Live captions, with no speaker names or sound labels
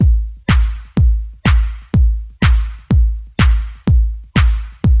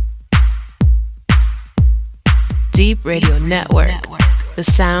Deep Radio Network, the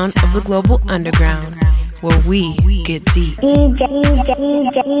sound of the global underground, where we get deep. DJ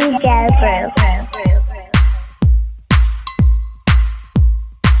GRUV.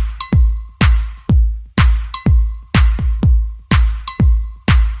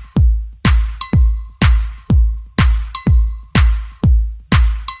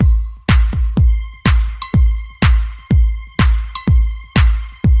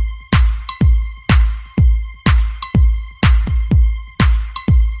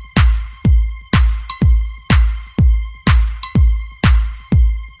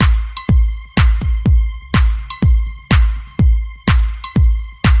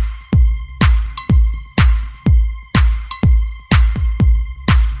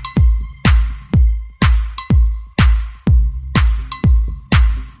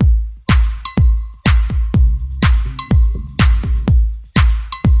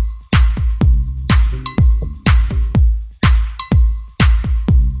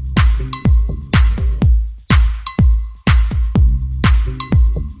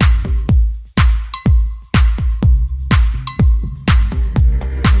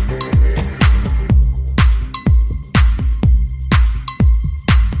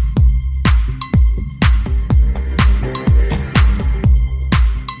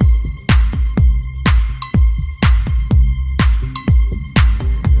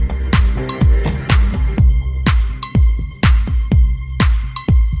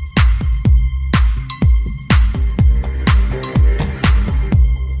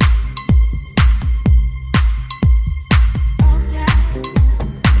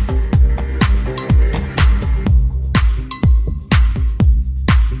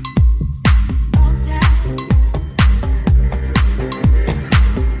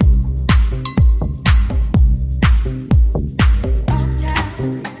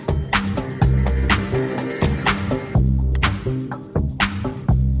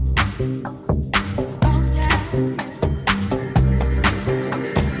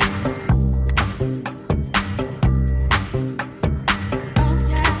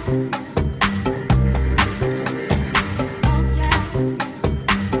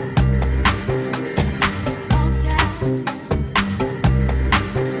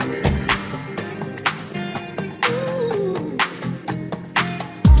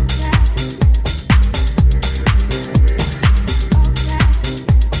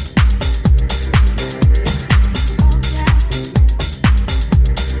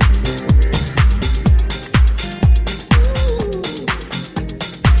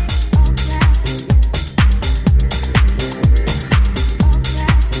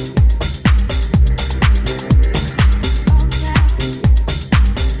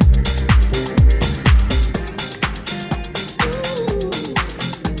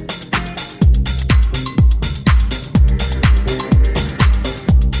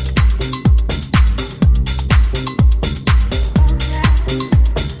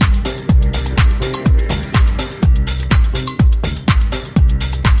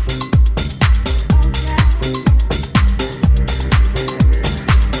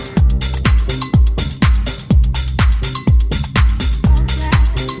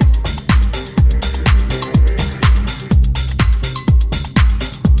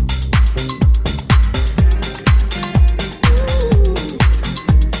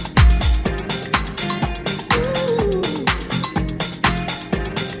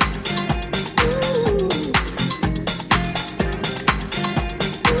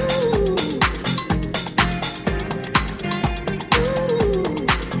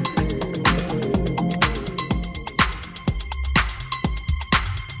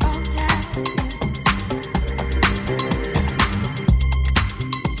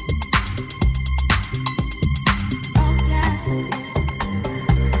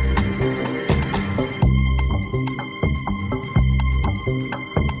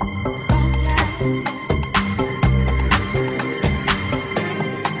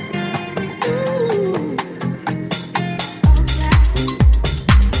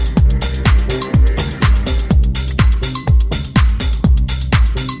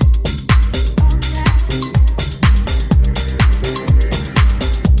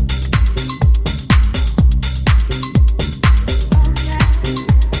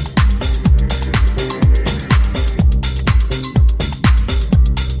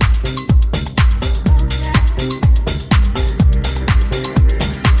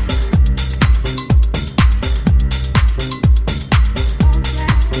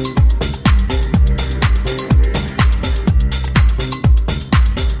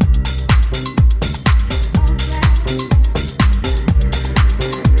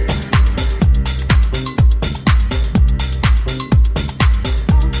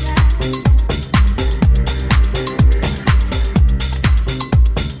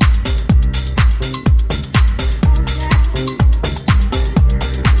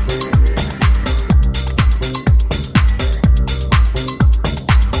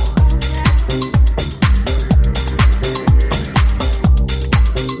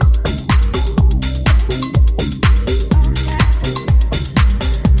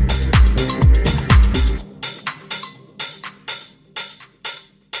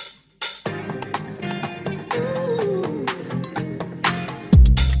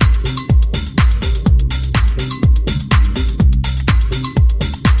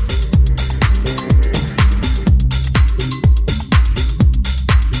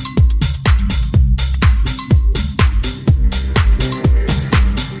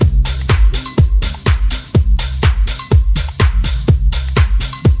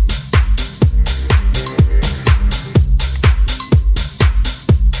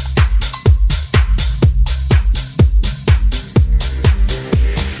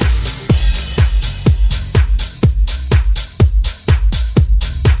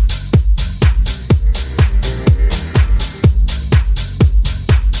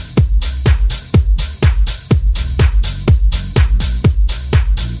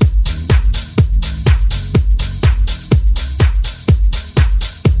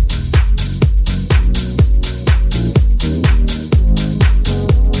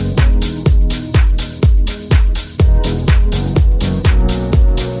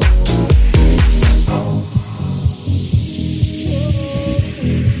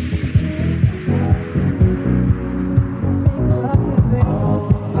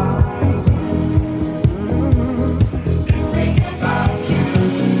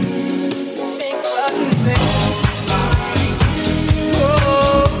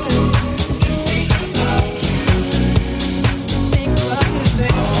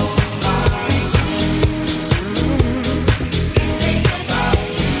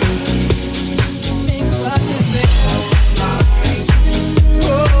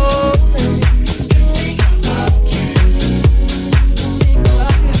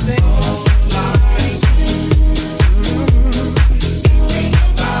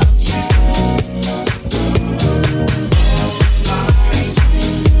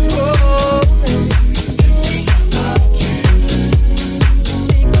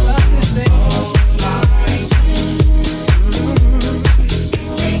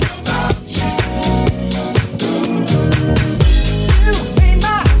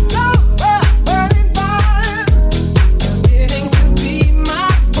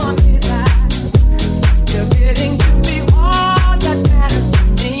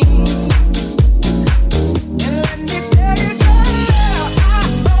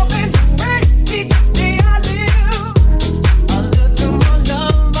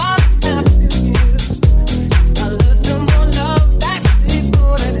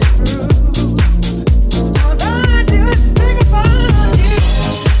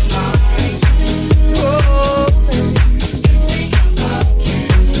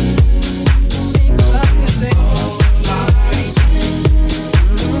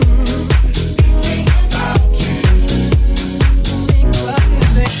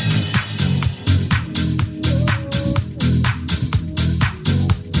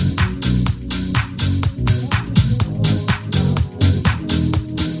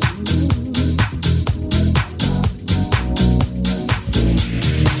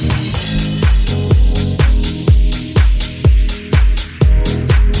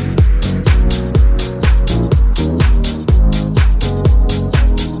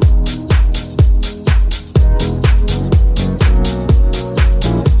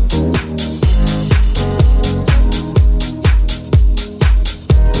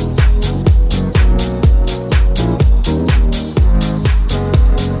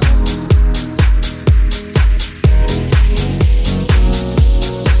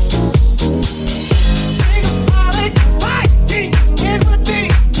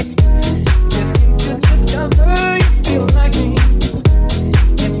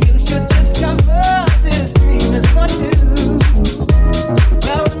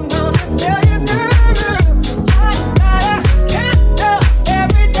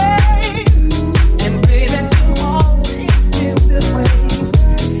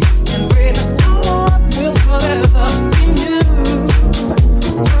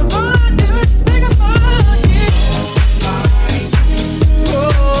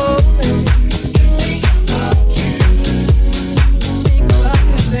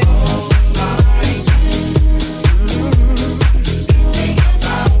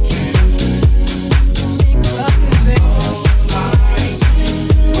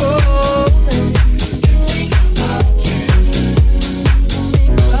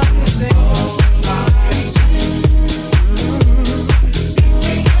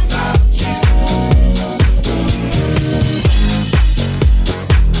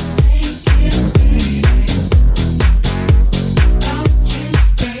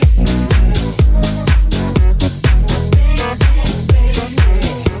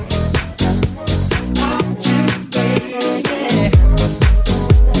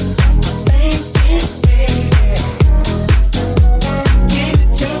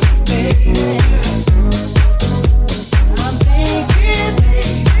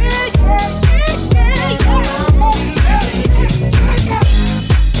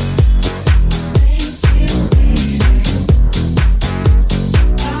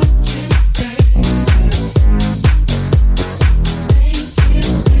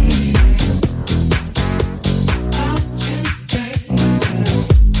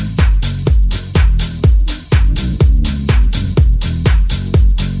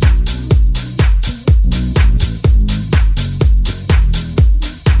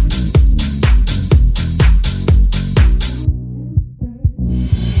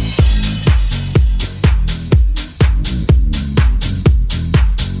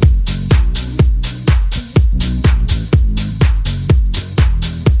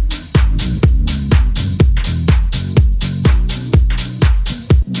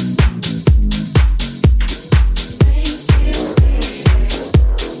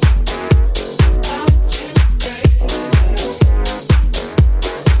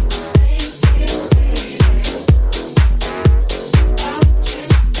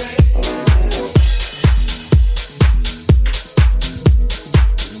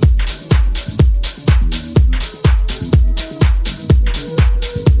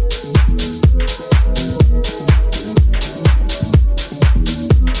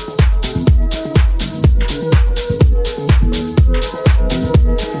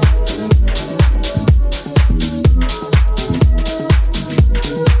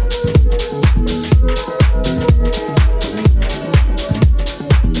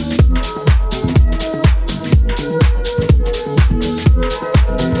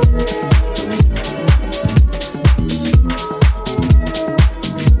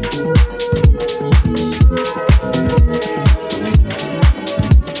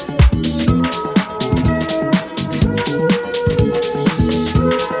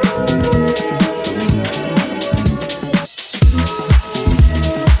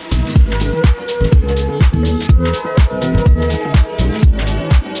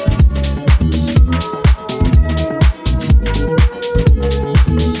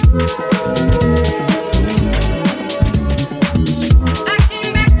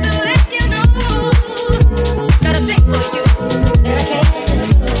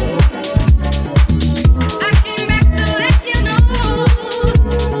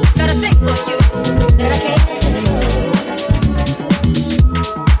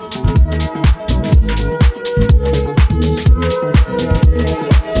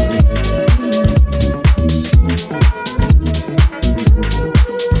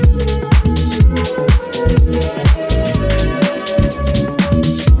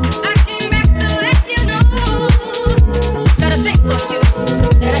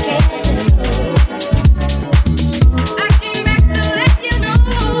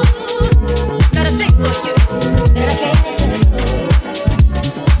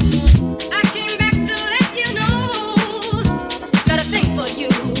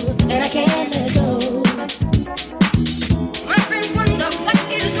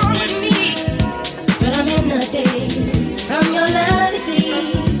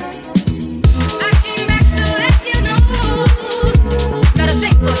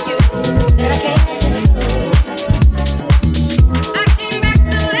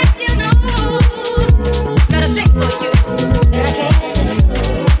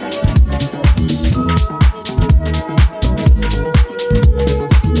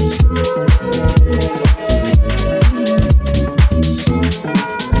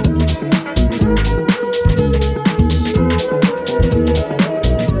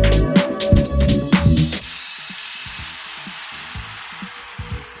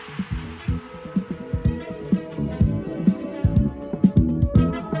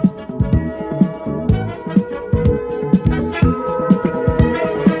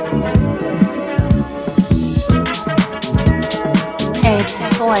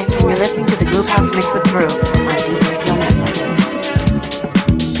 Joy, and you're listening to the GRUV House Mix with GRUV on Deep Radio Network.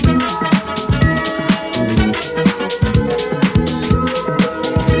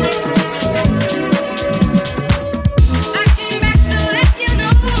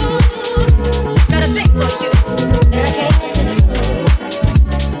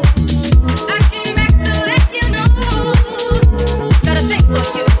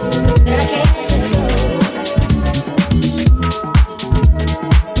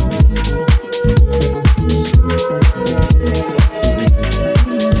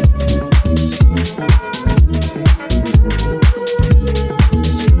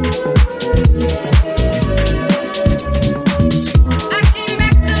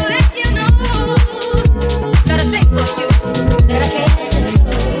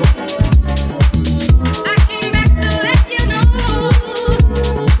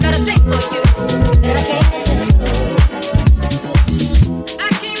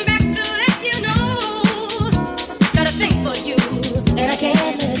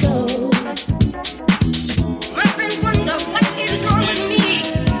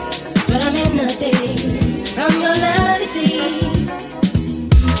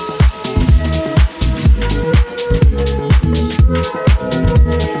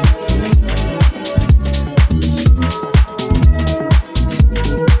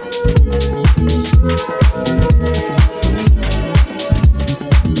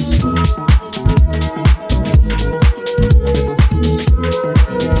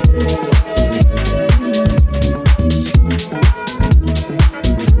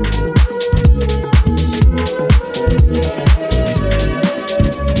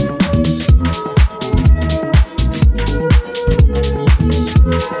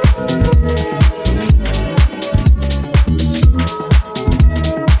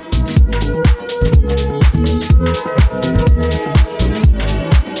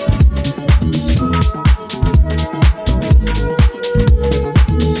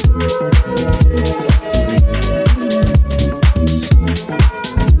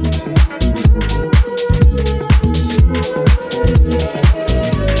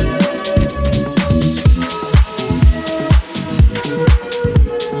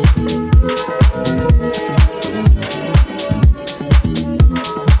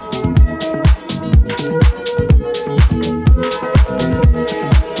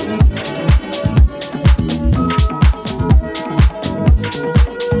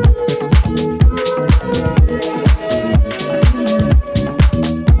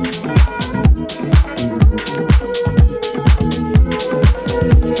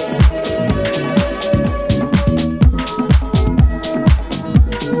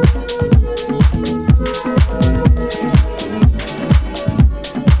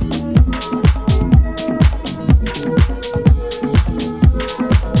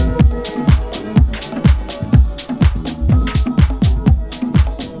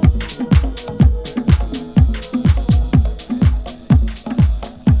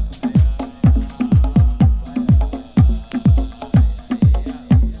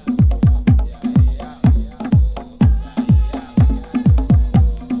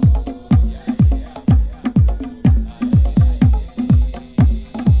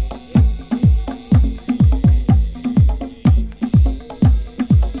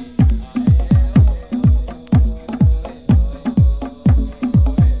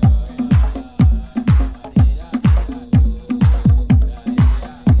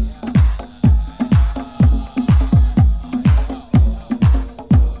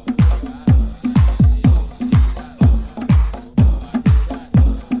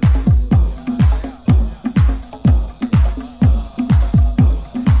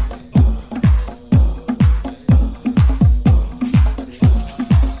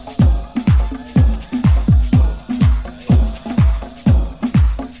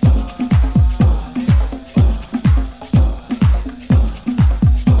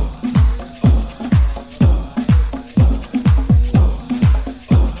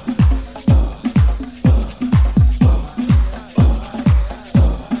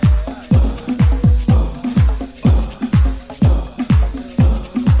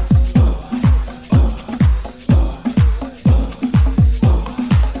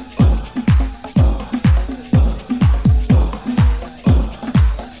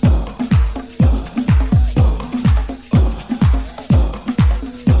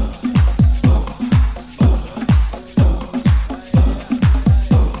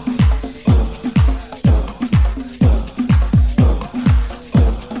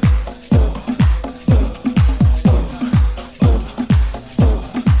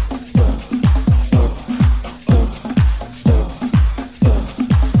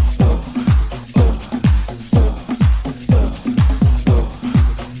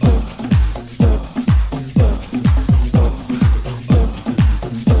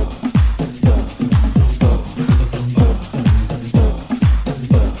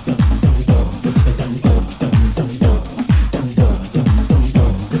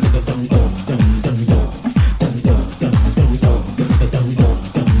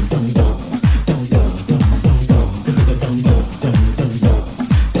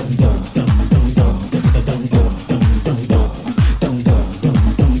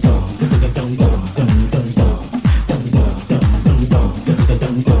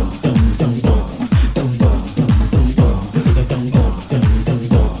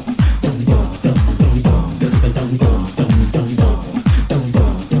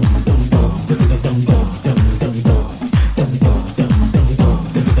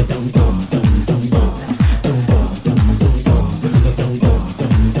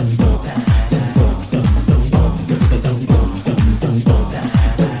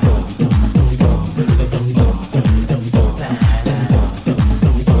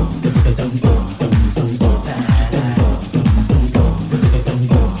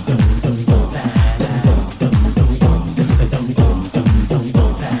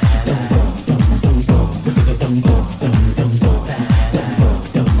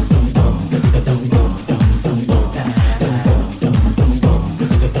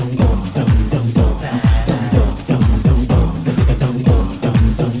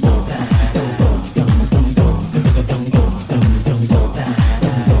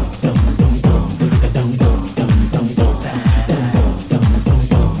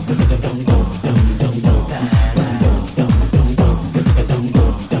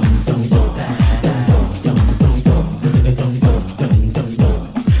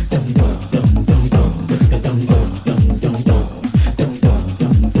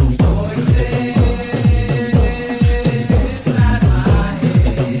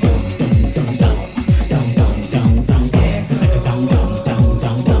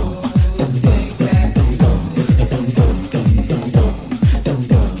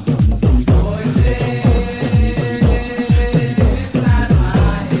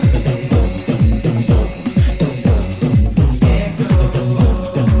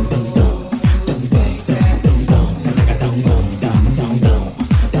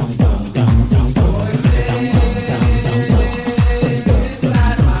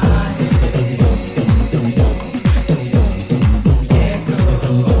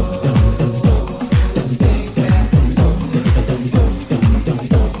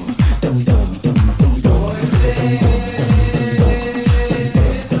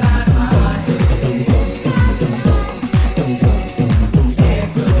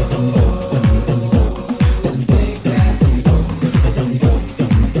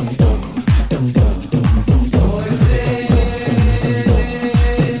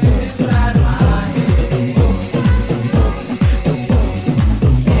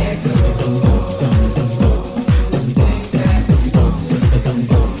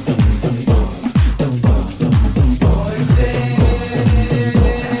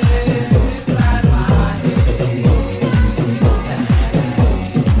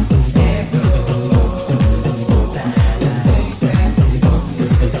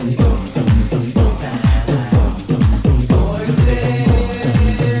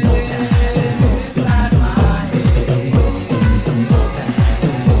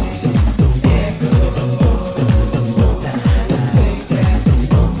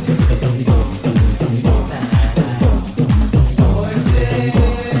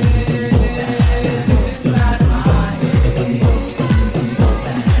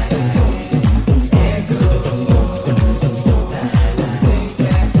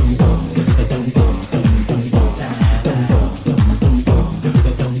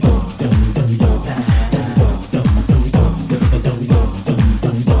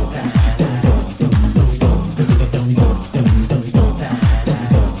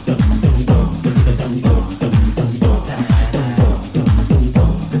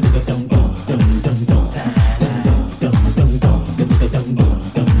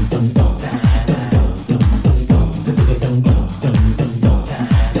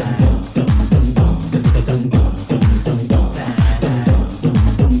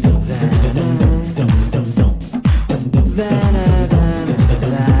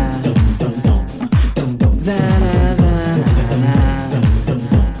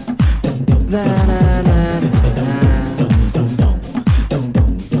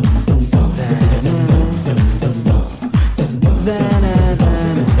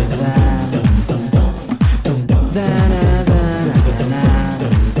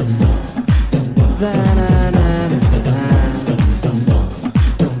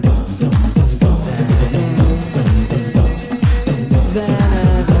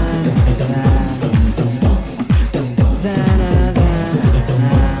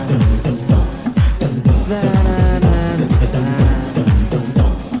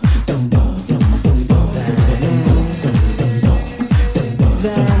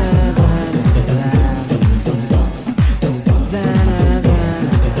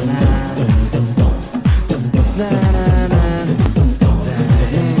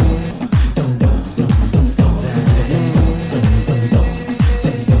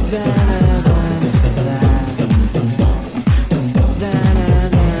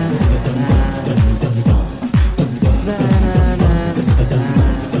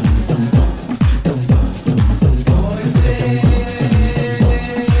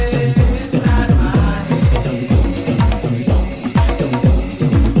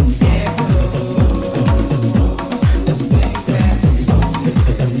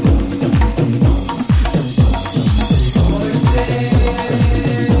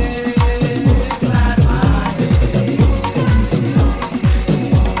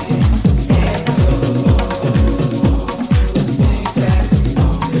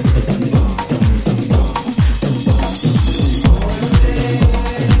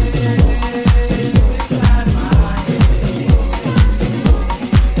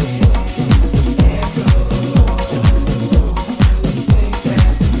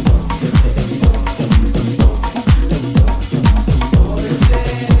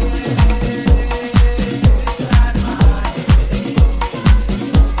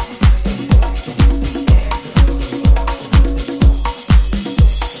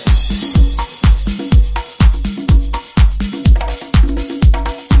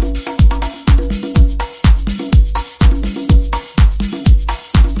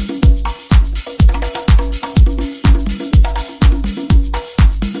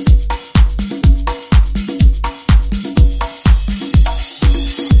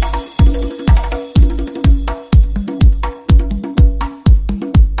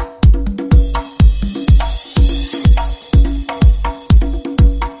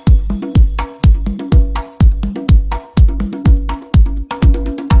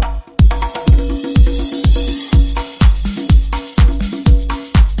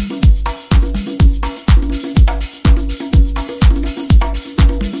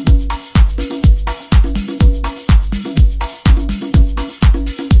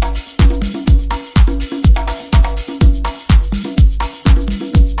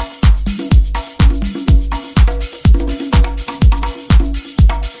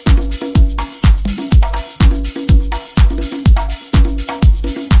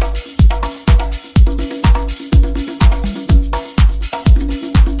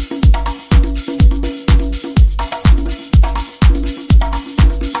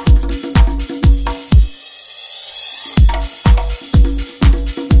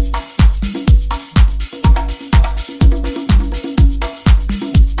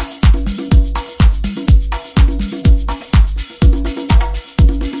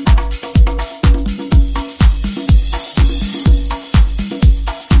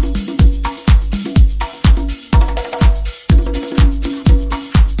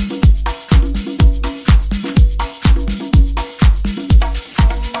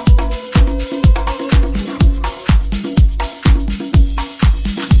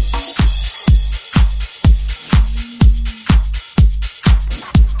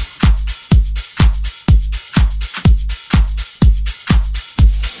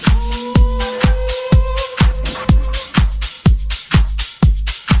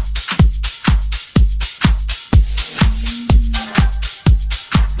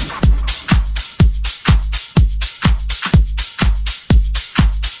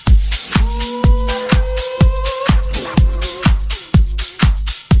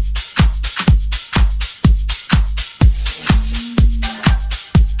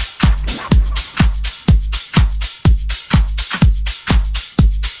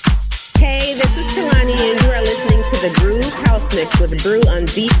 the GRUV House Mix with Brew on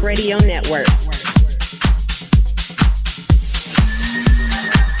Deep Radio Network.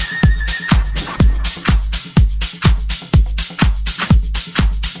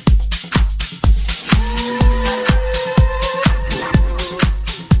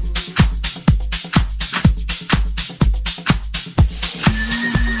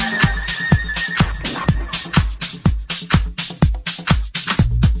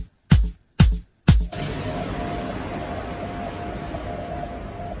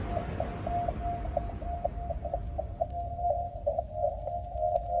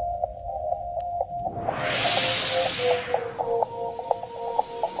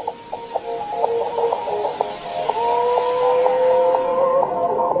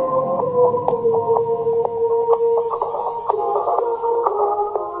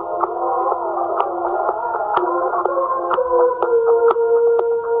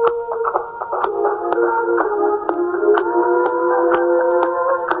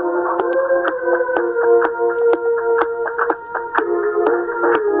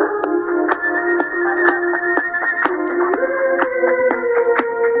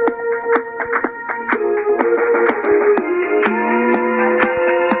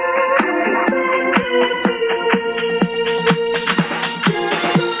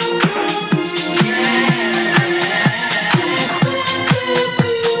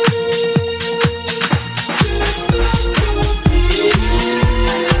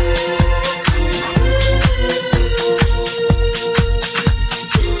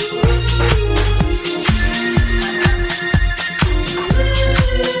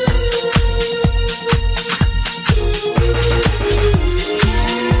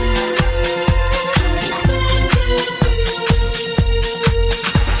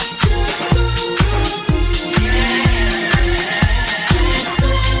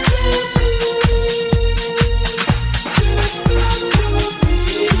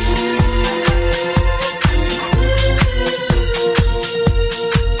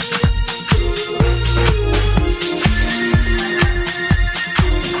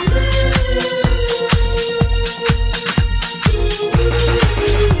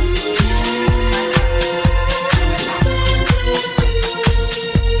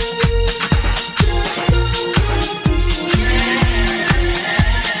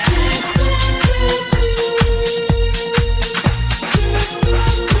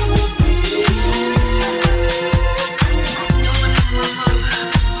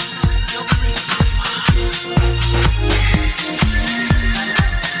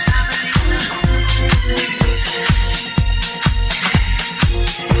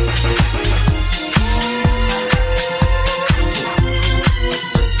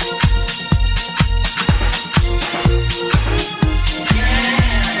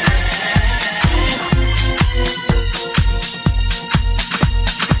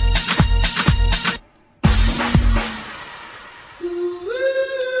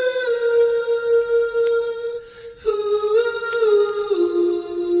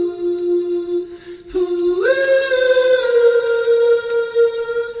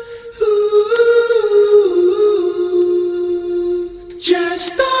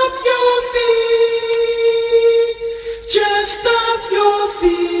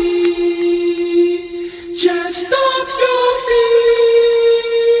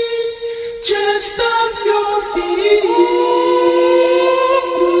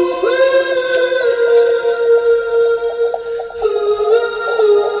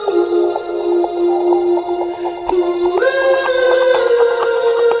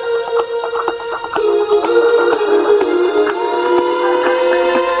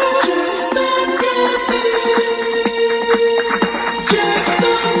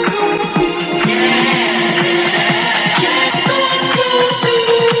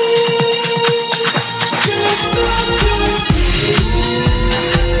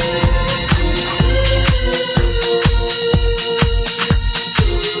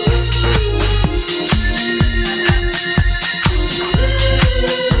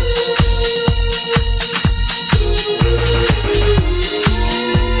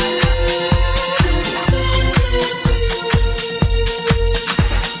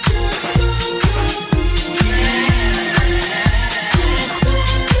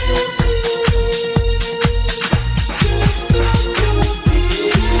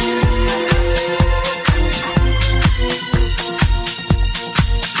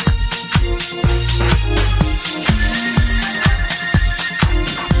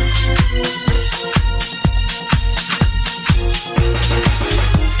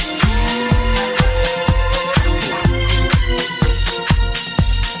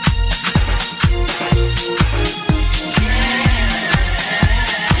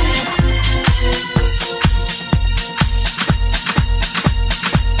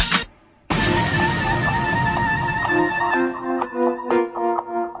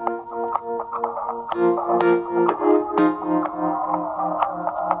 Don't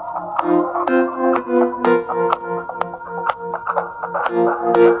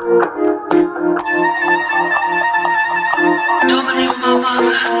believe in my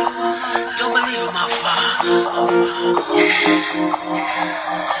mother, don't believe in my father, yeah,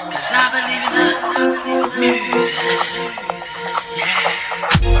 'cause I believe in the music, yeah.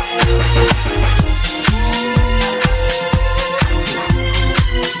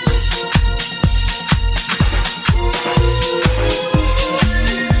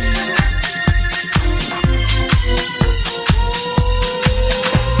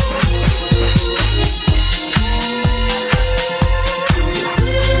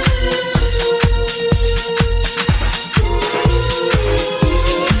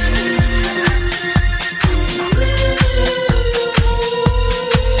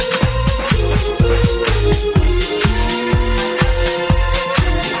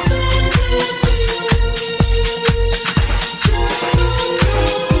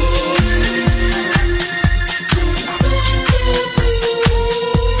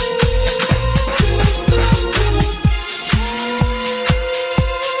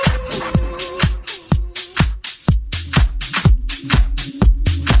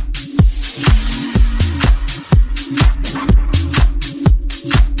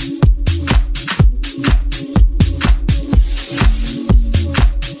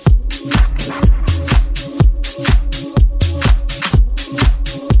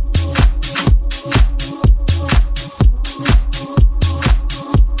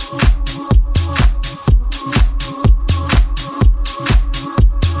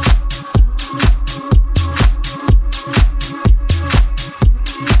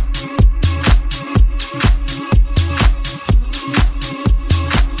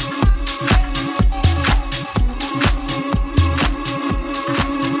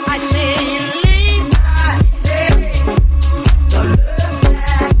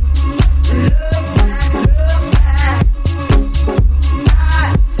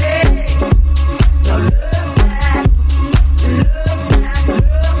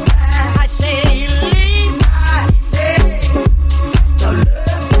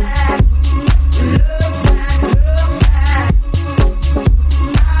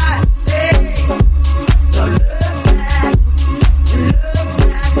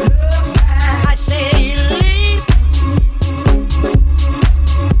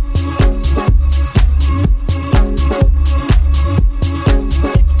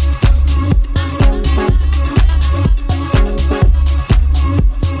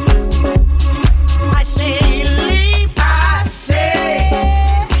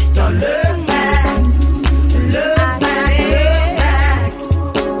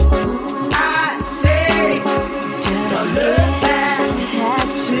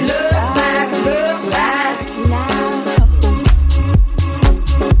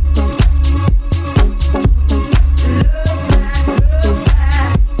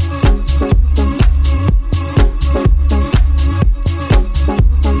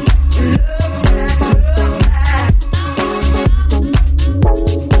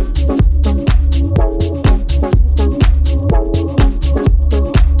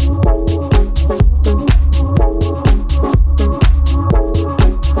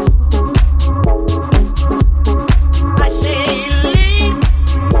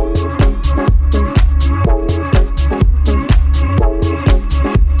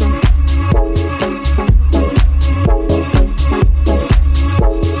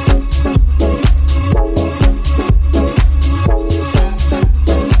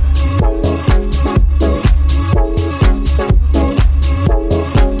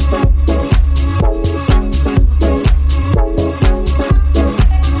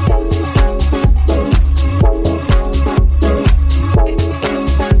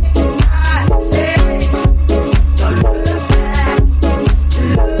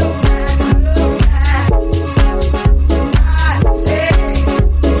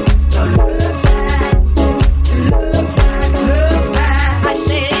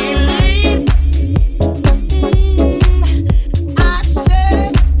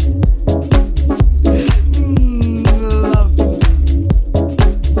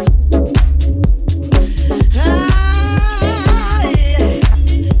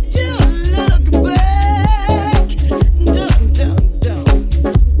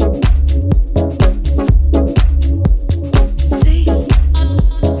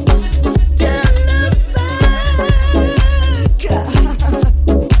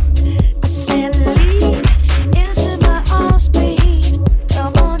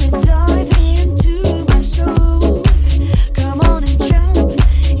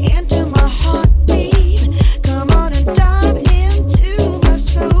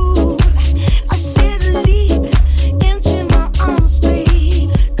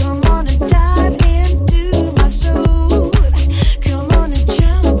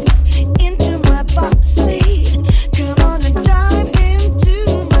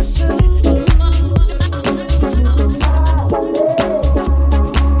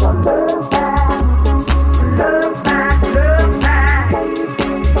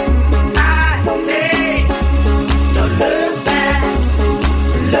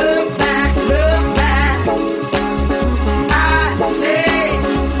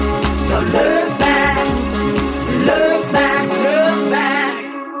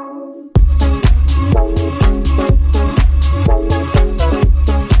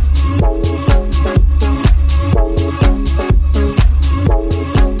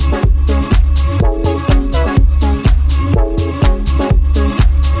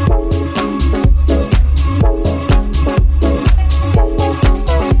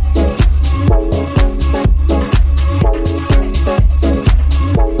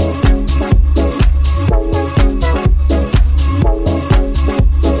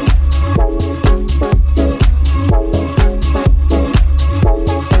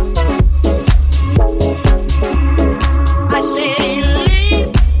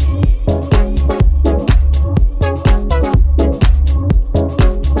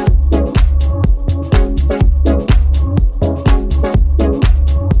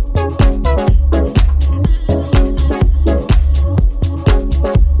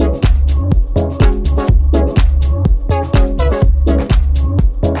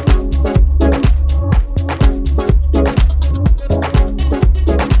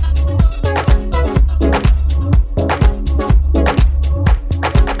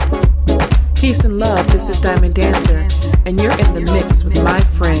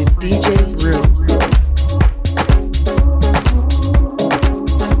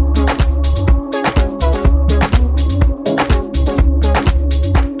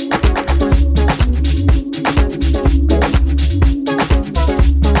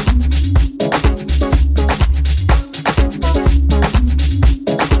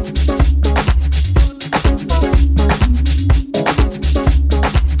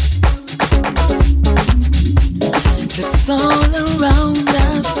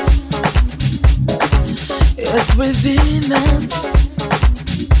 within us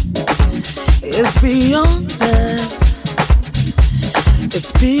is beyond us.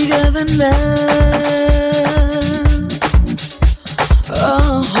 It's bigger than us.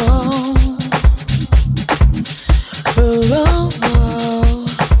 Oh, oh, oh, oh,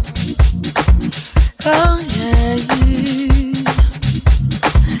 oh yeah, yeah.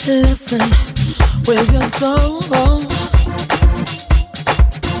 Listen with your soul.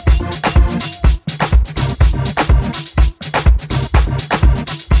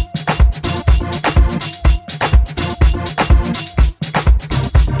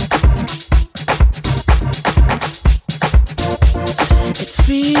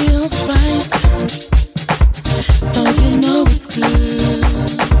 Feels right, so you know it's good.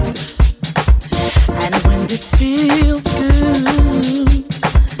 And when it feels good,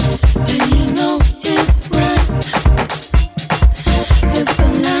 then you know it's right. It's the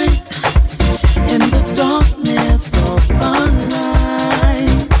light in the darkness of our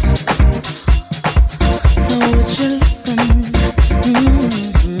lives. So would you listen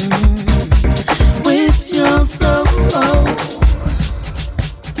with your soul?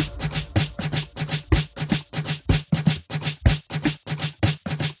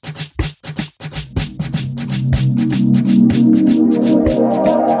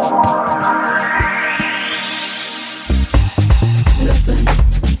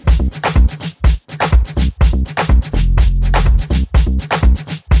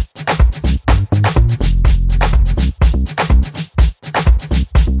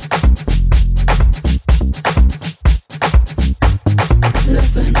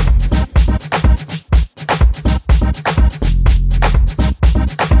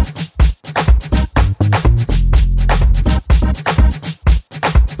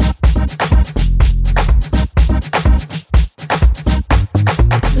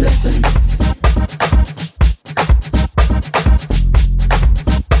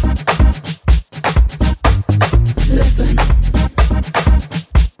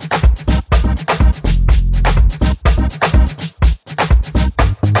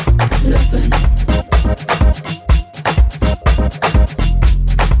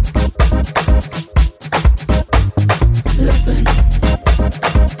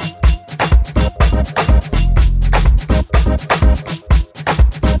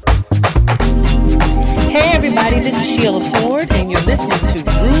 This is Sheila Ford, and you're listening to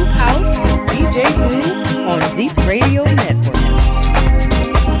GRUV House with DJ GRUV on Deep Radio Network.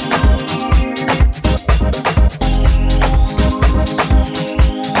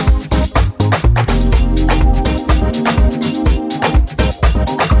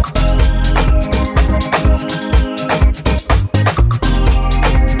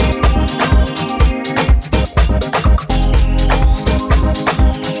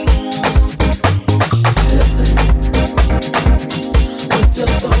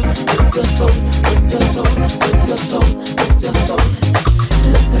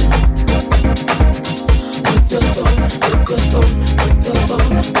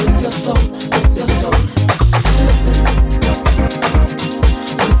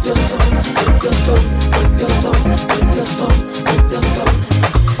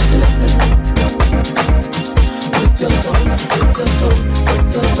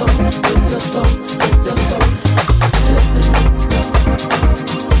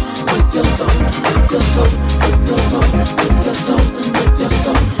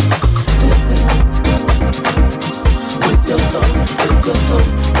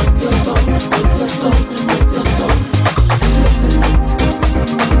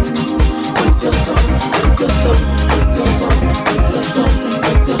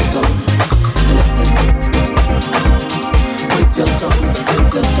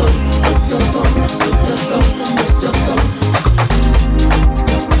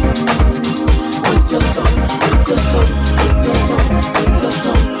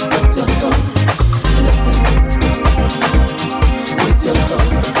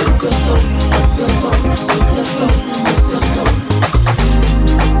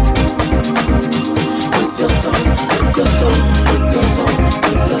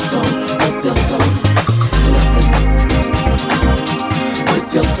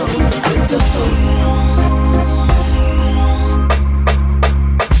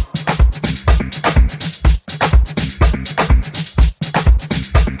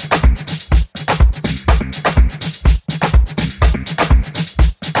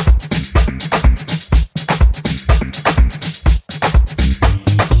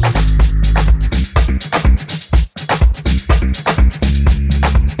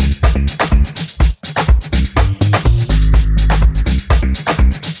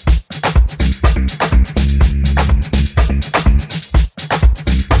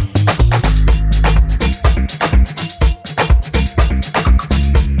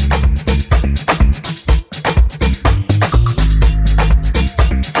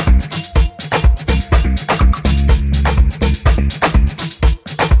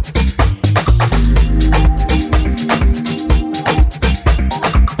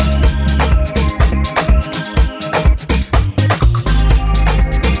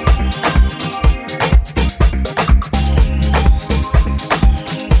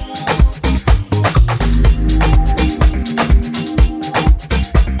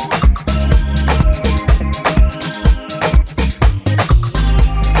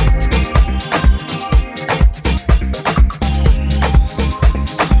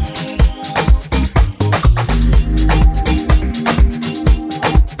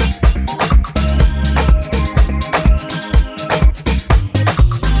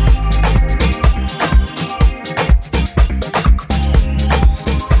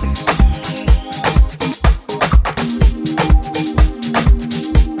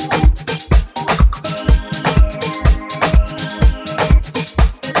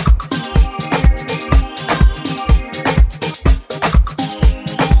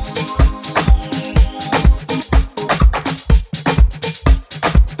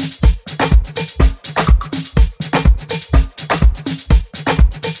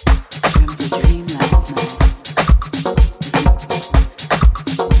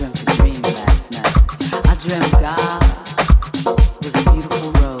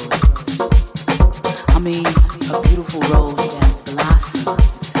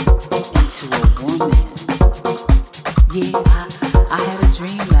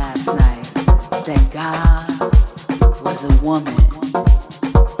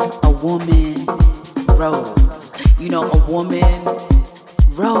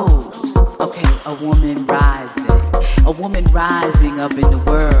 a woman rising up in the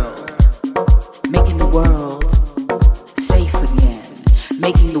world, making the world safe again,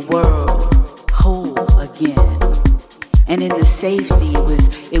 making the world whole again. And in the safety,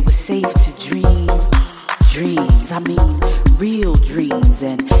 it was safe to dream dreams, I mean real dreams,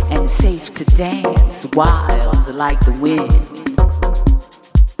 and safe to dance wild like the wind.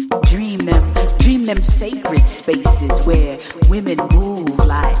 Dream them sacred spaces where women move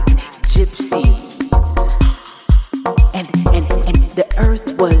like gypsies. And the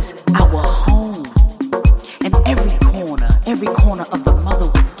earth was our home. And every corner of the mother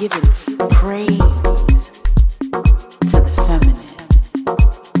was given praise to the feminine.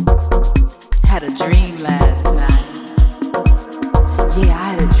 Had a dream last night. Yeah, I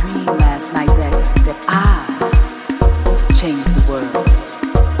had a dream last night that I changed the world.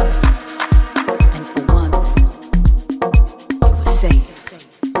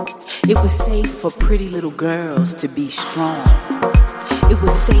 It was safe for pretty little girls to be strong. It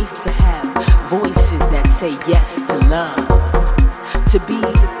was safe to have voices that say yes to love, to be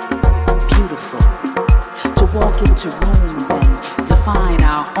beautiful, to walk into rooms and define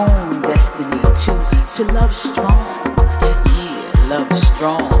our own destiny, to love strong, yeah, love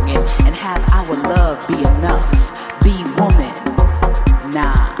strong, and have our love be enough, be woman,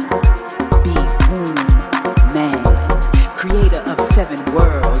 nah, be womb, man, creator of 7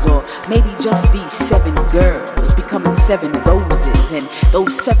 worlds, or maybe just be 7 girls, becoming 7 roses, and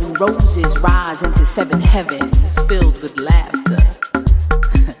those 7 roses rise into 7 heavens filled with laughter.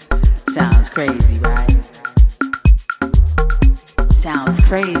 Sounds crazy, right? Sounds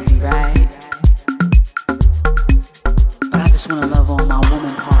crazy, right? But I just want to love on my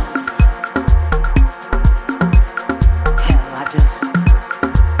woman parts. Hell, I just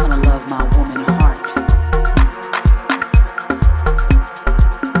want to love my woman heart.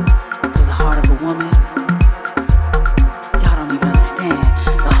 Woman, y'all don't even understand.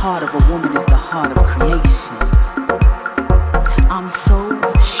 The heart of a woman is the heart of creation. I'm so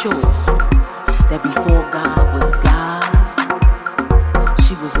sure that before God was God,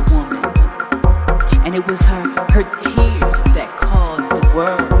 she was a woman. And it was her tears that caused the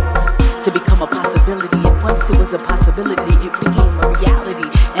world to become a possibility. And once it was a possibility, it became a reality.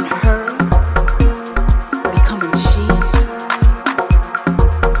 And her becoming she,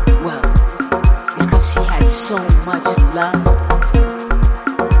 so much love.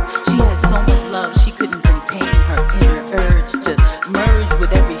 She had so much love she couldn't contain her inner urge to merge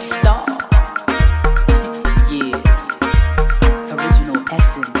with every star. Yeah, original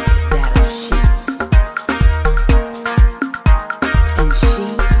essence, that of she. And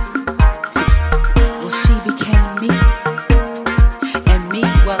she became me. And me,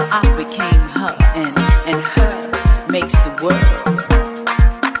 well, I became her. And her makes the world.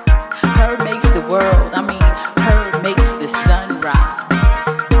 Her makes the world, I mean, makes the sunrise.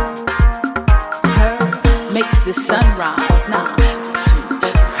 Her makes the sunrise. Nah,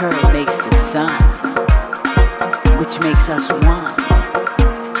 her makes the sun, which makes us one,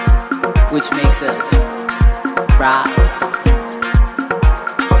 which makes us rise.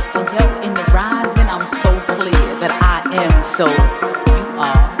 And yo, in the rising, I'm so clear that I am so you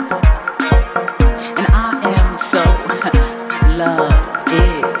are, and I am so love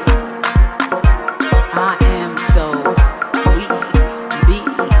is. I am so we be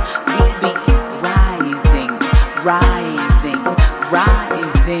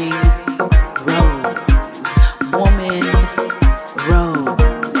rising,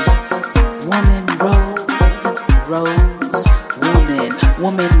 rose, woman,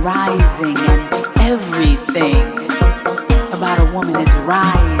 woman rising, and everything about a woman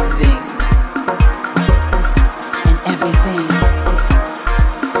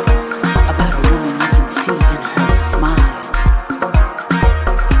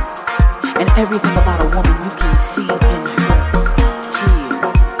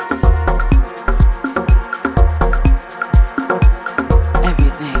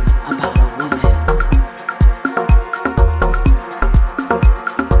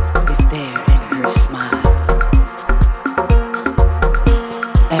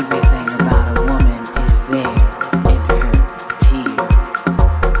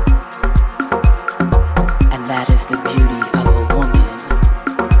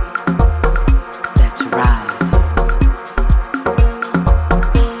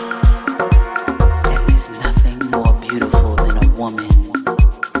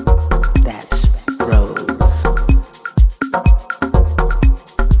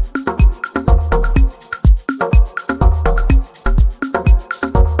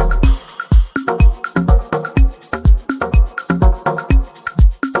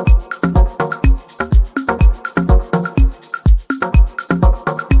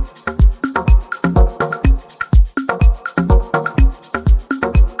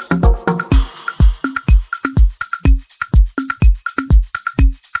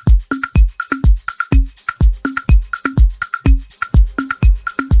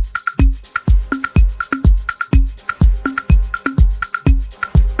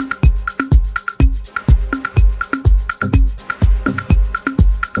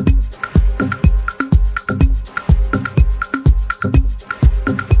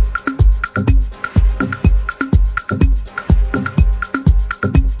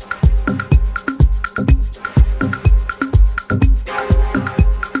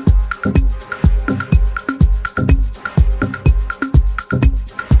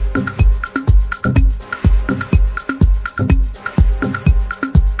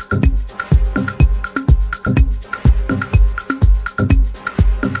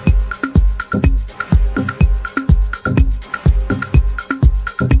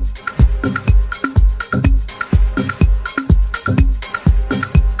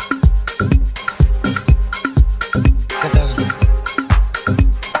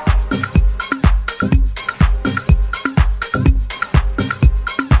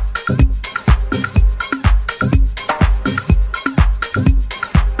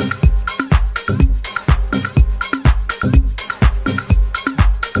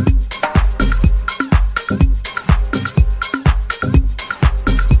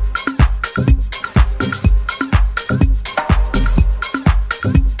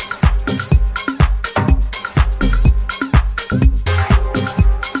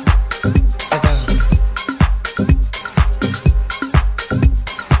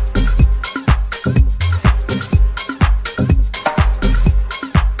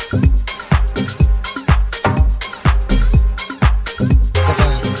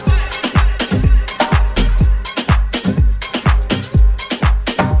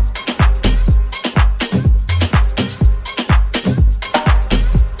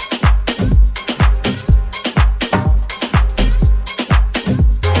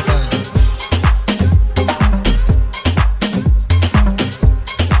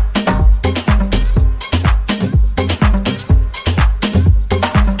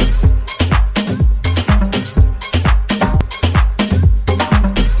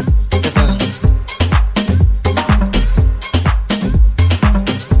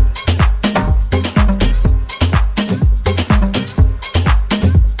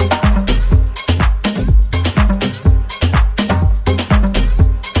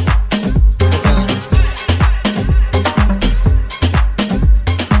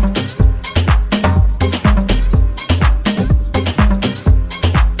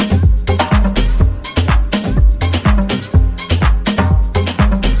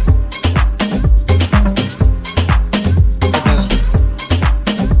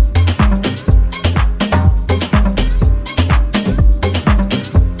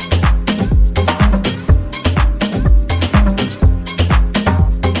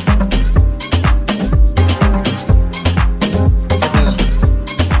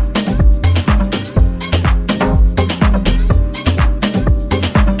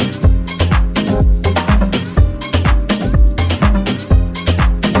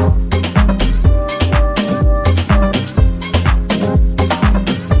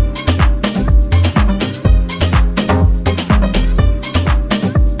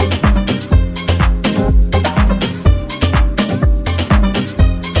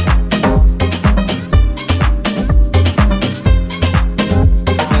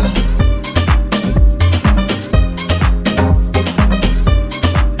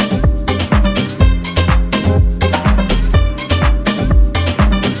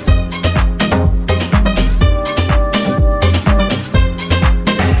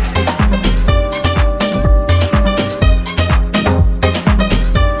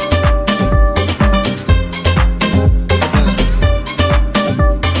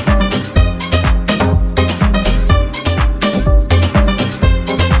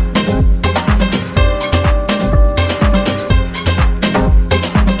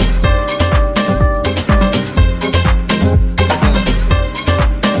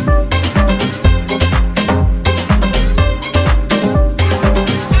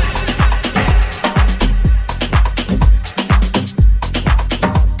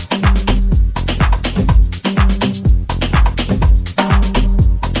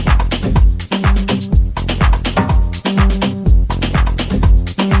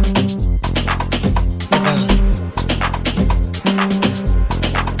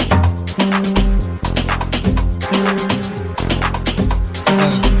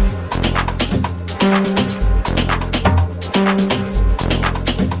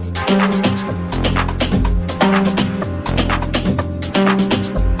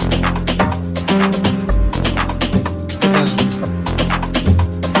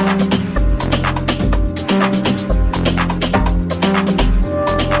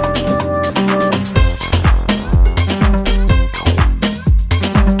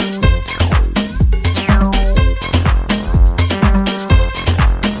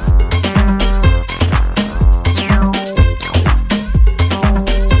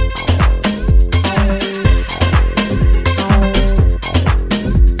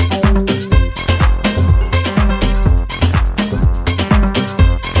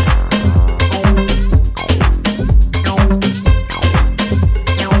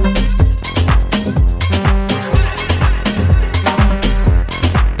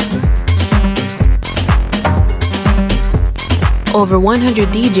Over 100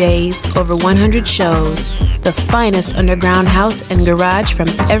 DJs, over 100 shows, the finest underground house and garage from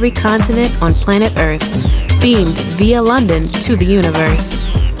every continent on planet Earth, beamed via London to the universe.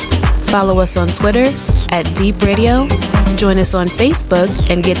 Follow us on Twitter at Deep Radio. Join us on Facebook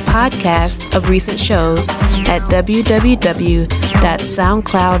and get podcasts of recent shows at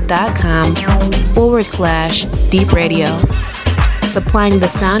www.soundcloud.com/Deep Radio. Supplying the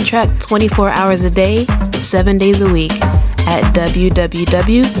soundtrack 24 hours a day, 7 days a week at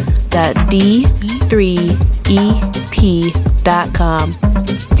www.d3ep.com.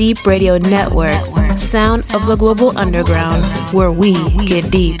 Deep Radio Network, sound of the global underground, where we get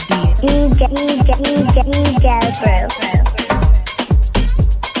deep. DJ GRUV.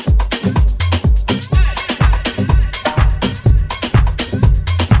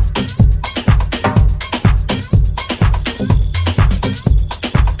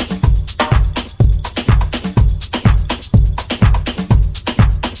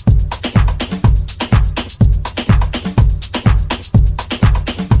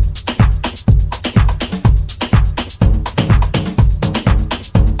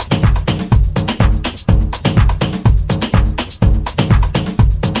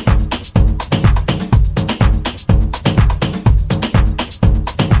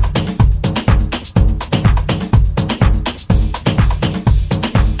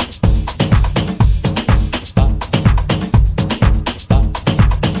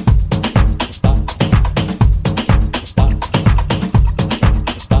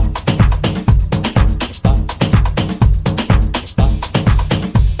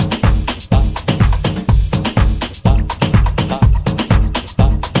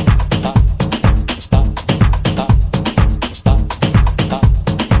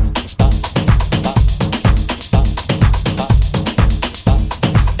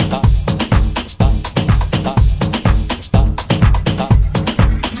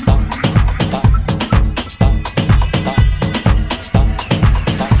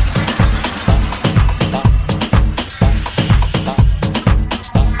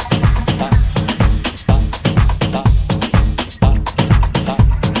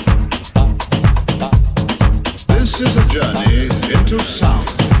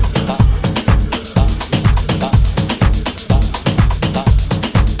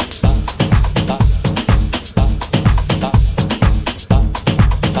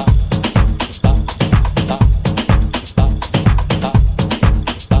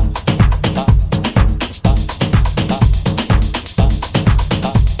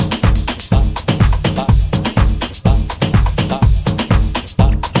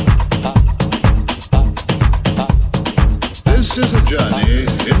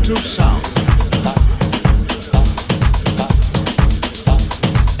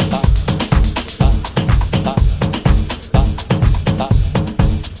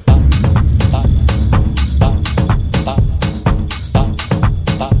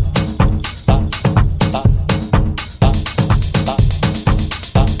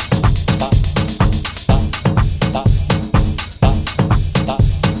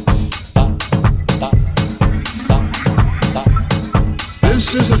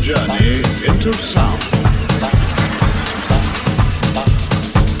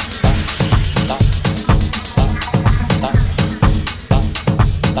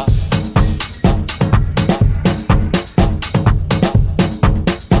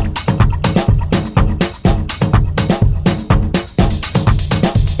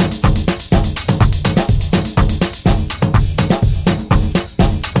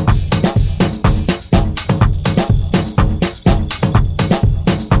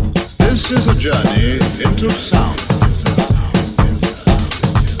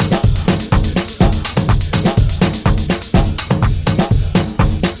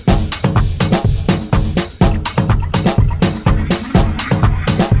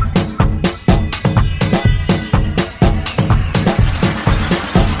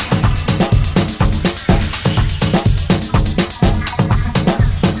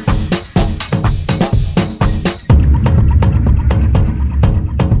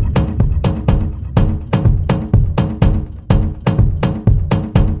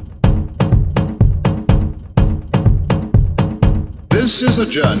 This is a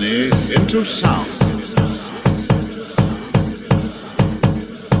journey into sound.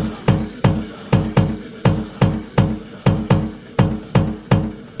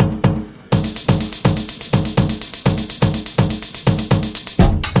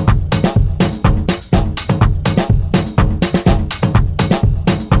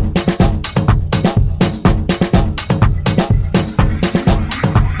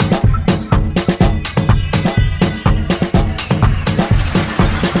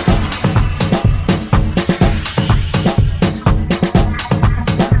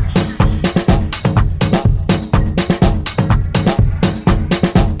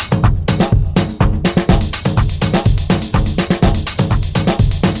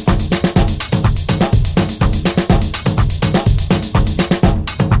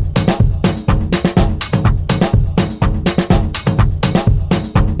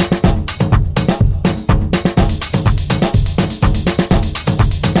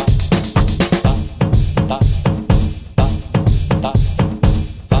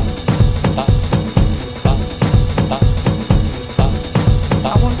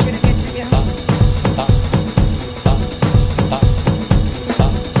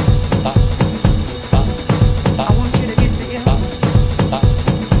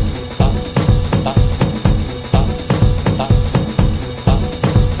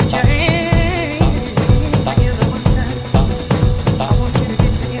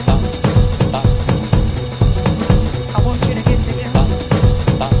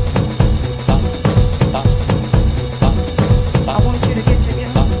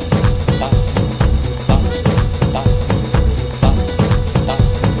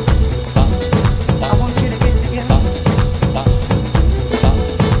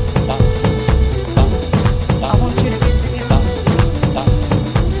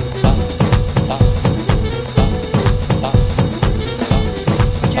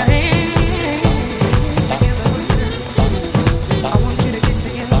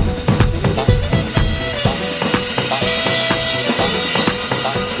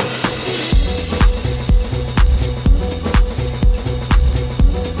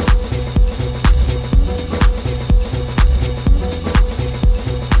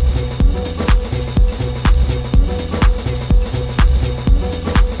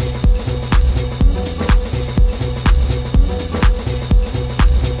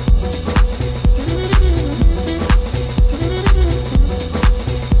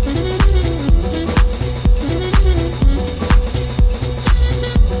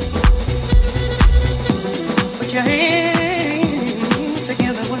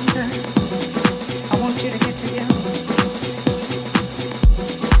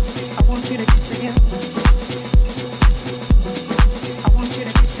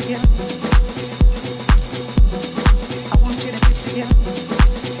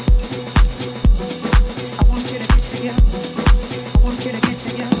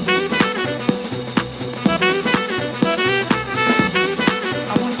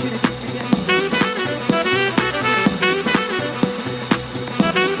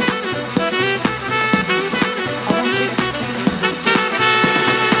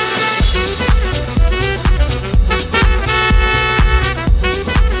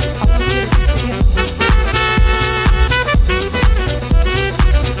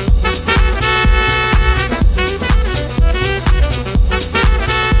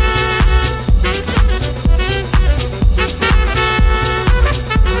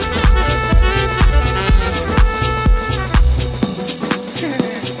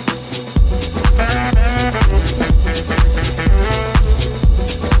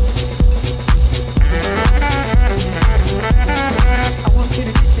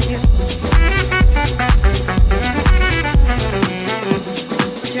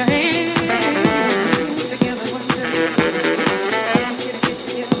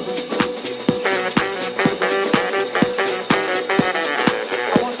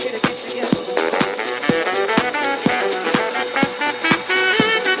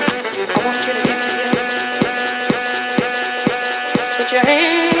 your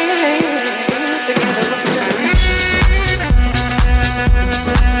hands together one time.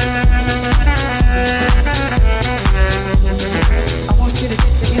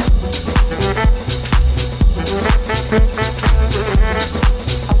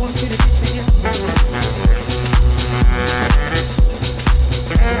 I want you to get together. I want you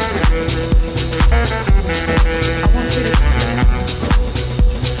to get together. I want you to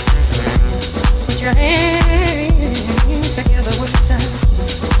get together. Put your hands together one time.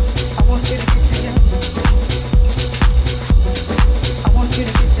 I want you to get together. I want you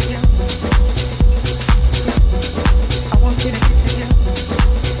to get together.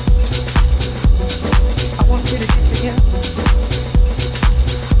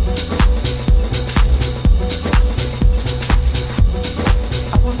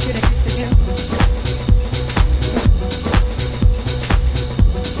 I want you to get together. I want you to get together. I want you to get together. I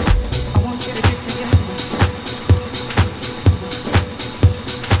want you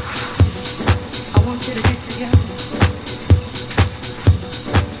to get together.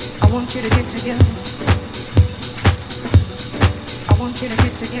 I want you to get together. I want you to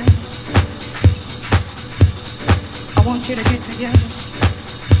get together. I want you to get together. I want you to get together.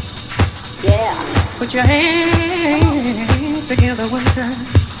 Yeah. Put your hands together one time.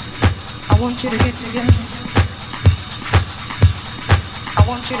 I want you to get together. I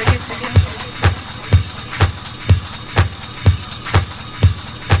want you to get together.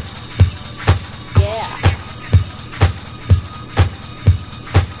 Yeah.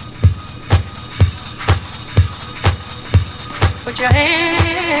 Put your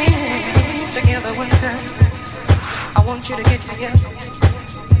hands together one time. I want you to get together.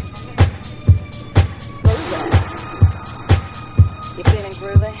 You feeling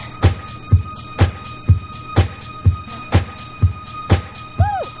groovy?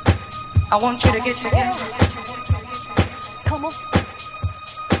 I want you to get together. Come on.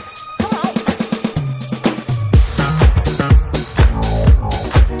 Come on.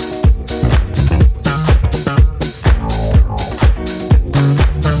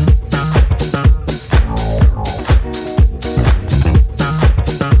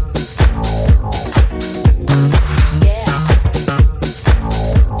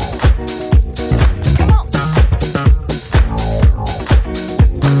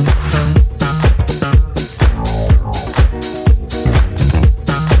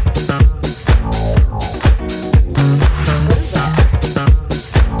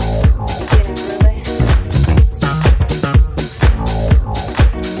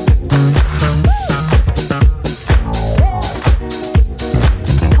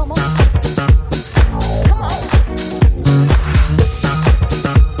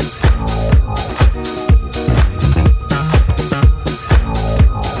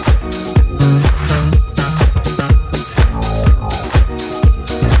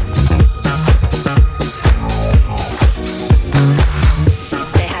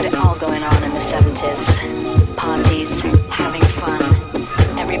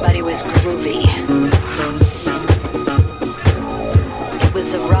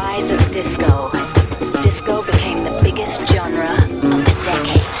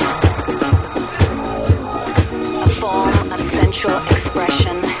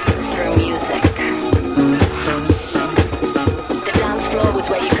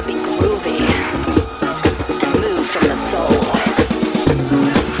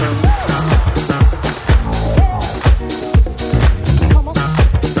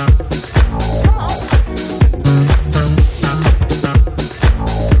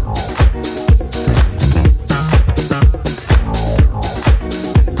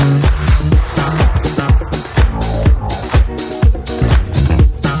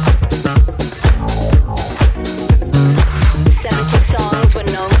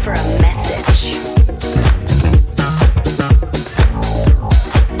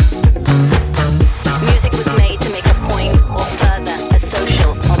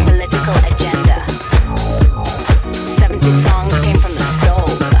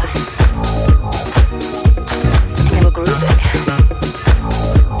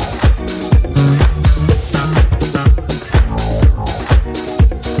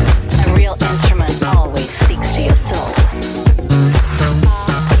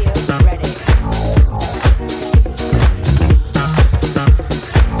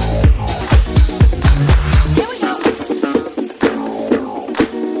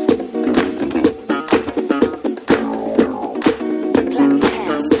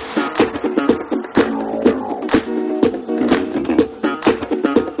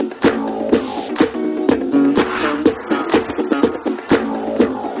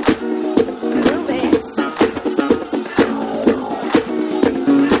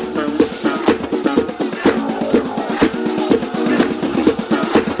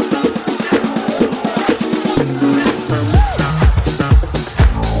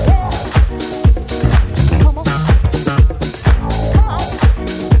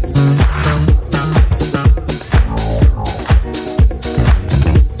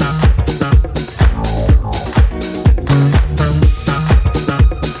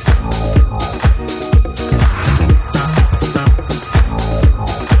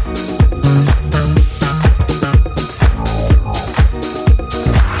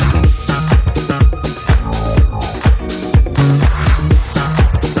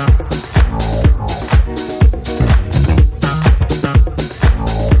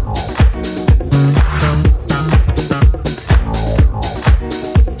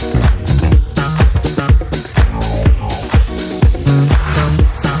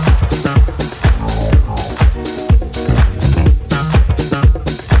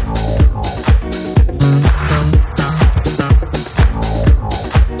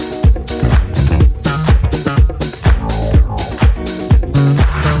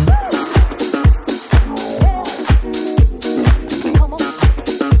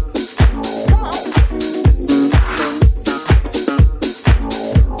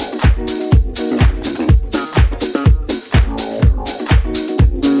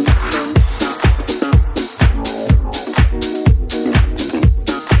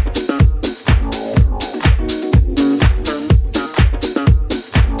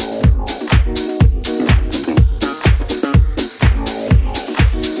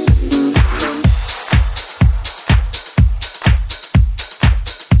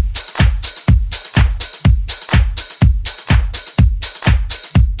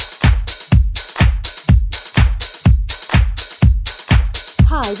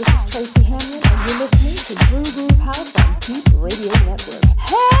 Hi, this is Tracy Hamlin, and you're listening to GRUV House on Deep Radio Network.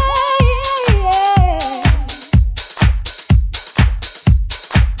 Hey, yeah.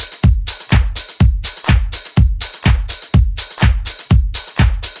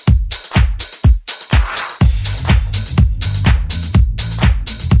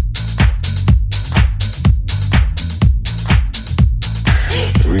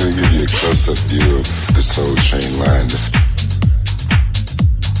 We're going to give you a close-up view of the Soul Train line.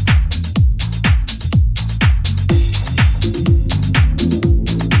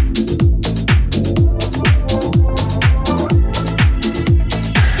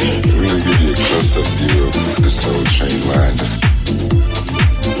 We're going to give you a close-up view of the Soul Train line.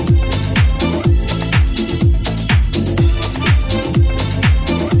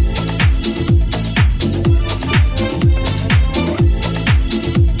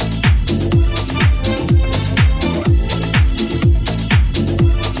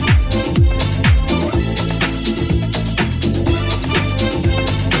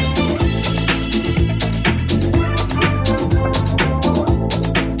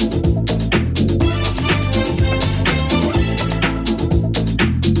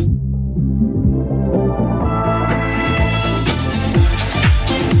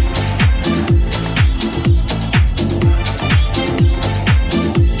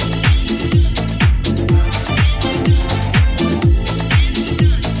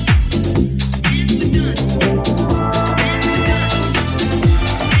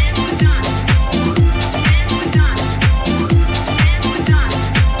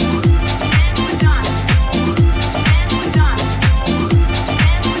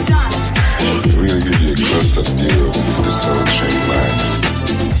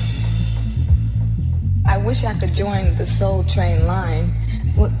 Soul Train line.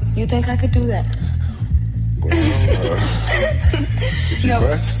 What, you think I could do that? Well, if you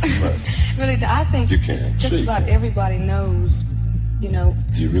must, you must. Really, I think you can. Just about everybody knows, you know.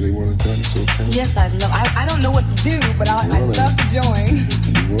 Do you really want to join the Soul Train? Yes, I'd love. I don't know what to do, but I'd love to join.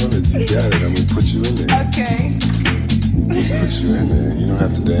 You want it? You got it. I'm gonna put you in there. Okay. We'll put you in there. You don't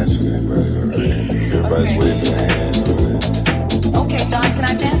have to dance with anybody, all right? Everybody's waving their hand. All right? Okay, Don, can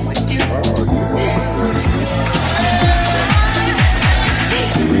I dance with you? Oh yeah, that's good.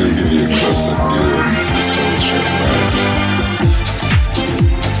 We're going to give you a close-up view of the Soul Train line.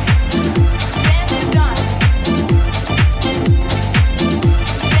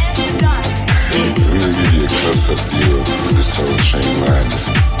 We're going to give you a close-up view of the Soul Train line.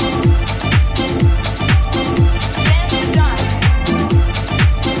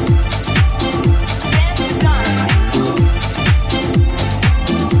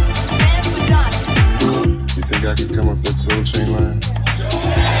 You think I could come up that Soul Train line?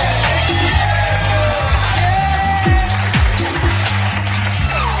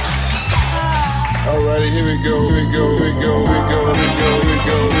 Alrighty, here we go, here we go, here we go, here we go, here we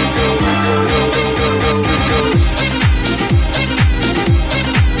go, here we go, here we go, here we go, here we go, here we go.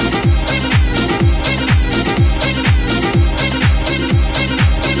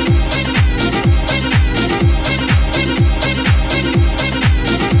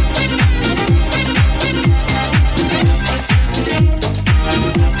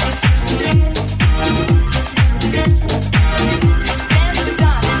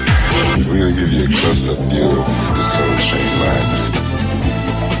 Close-up view of the Soul Train line.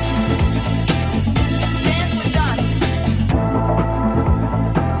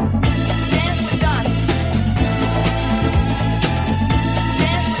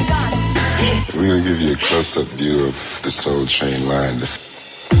 We're going to give you a close-up view of the Soul Train line.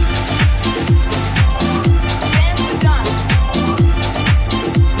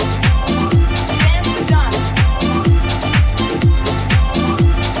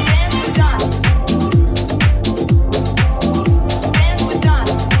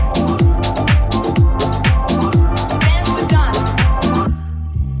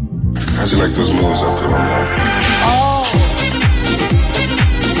 How'd you like those moves I put on there?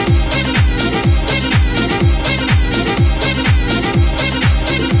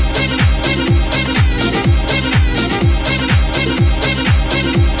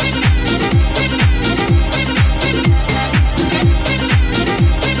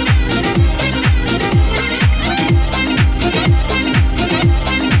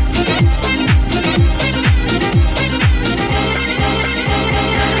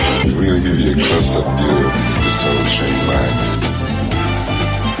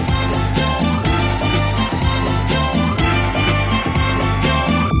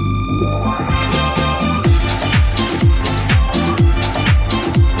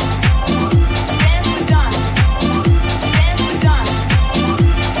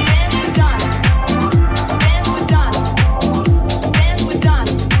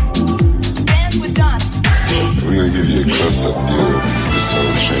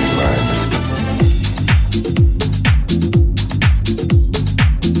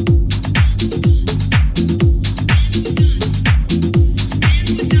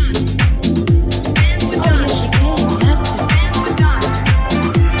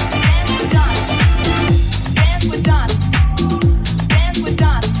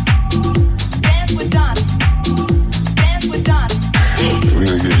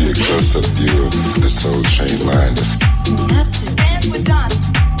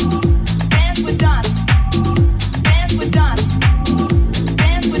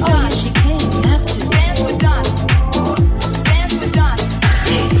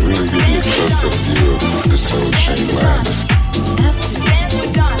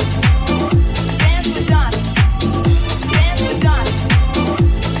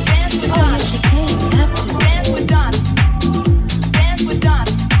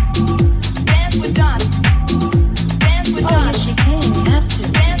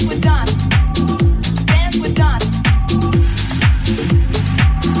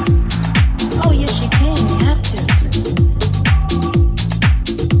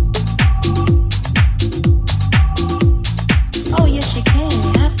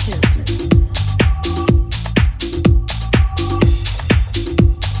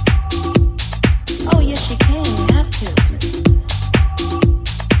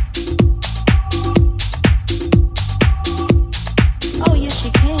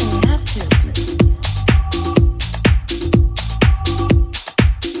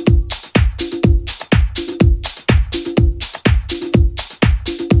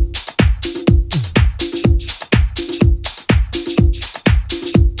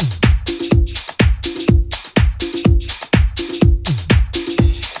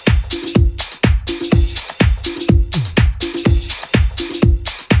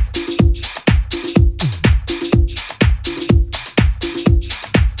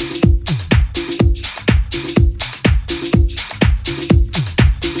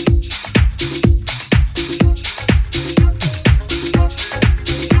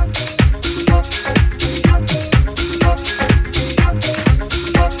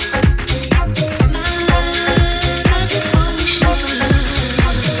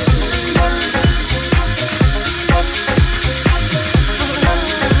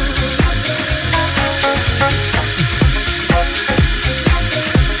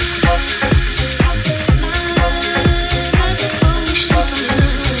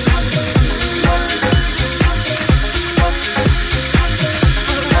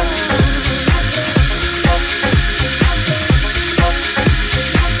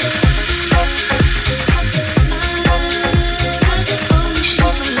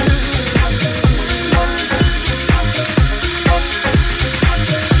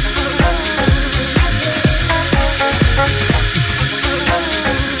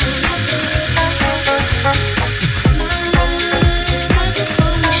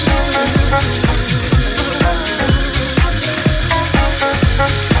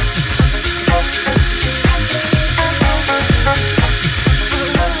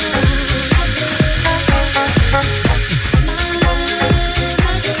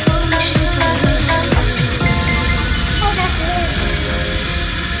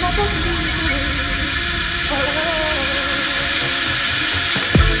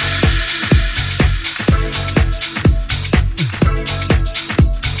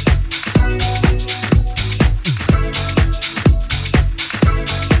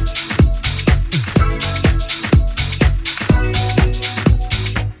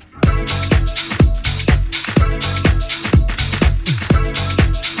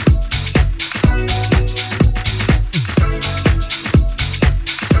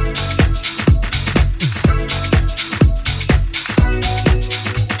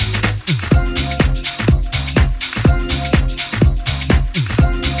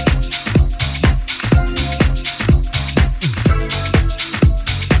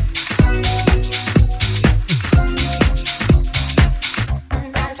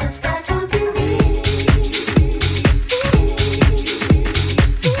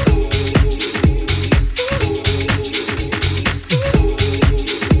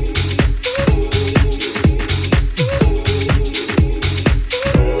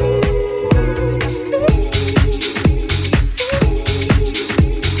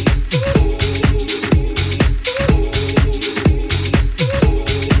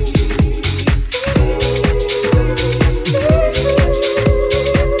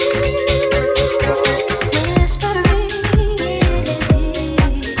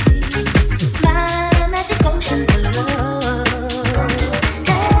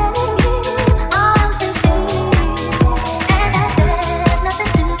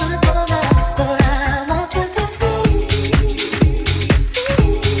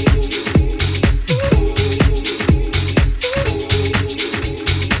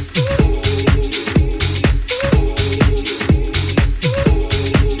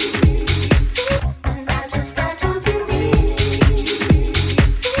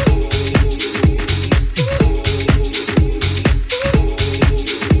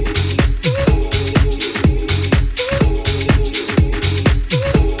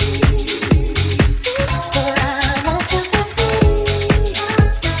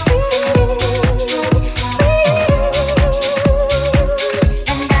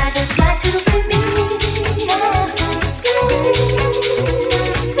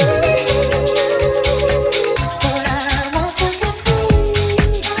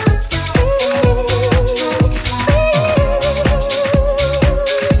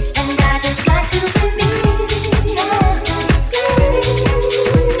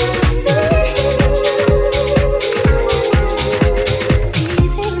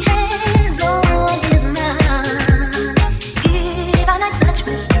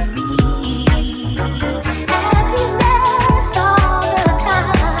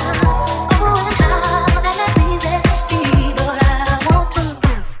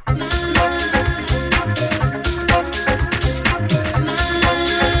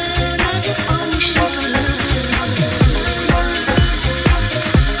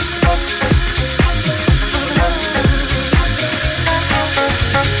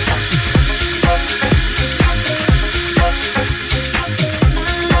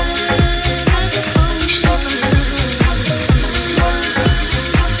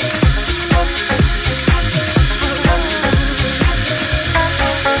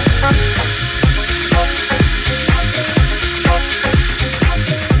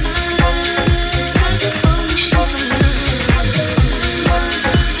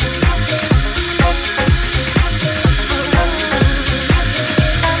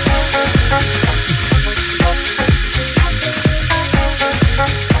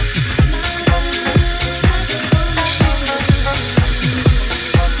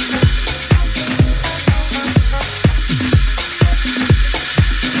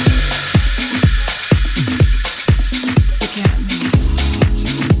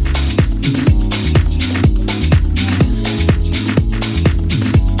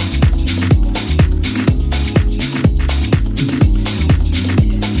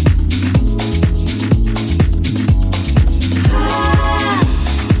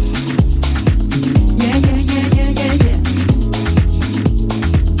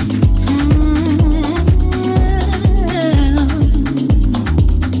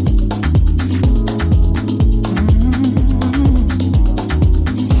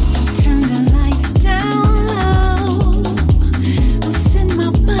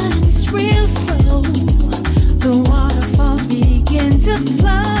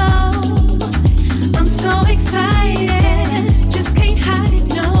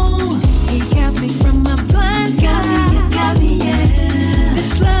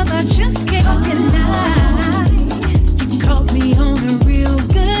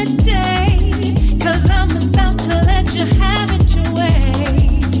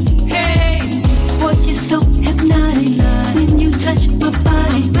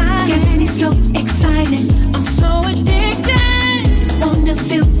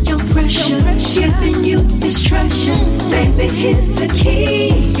 destruction. Baby, here's the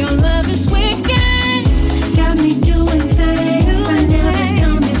key. Your love is wicked. Got me doing things I never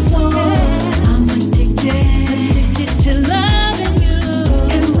done before. I'm addicted to loving you.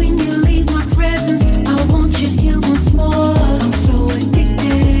 And when you leave my presence, I want you here once more. I'm so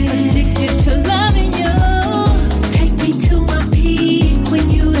addicted to loving you. Take me to my peak when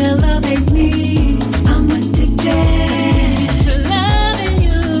you elevate me. I'm addicted to loving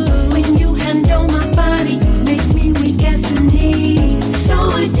you. When you handle my body, make me weak at the knees. So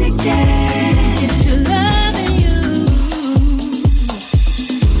addicted to loving you.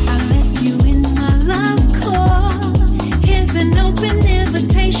 I let you in my love core. Here's an open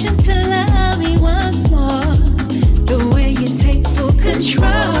invitation to love me once more. The way you take full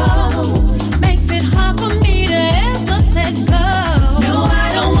control makes it hard for me to ever let go. No, I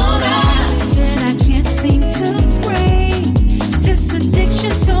don't wanna. That I can't seem to break. This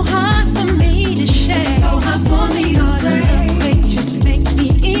addiction's so hard for me to shake. So hard for me to break. Just make me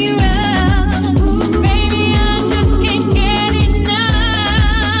erupt. Baby, I just can't get enough.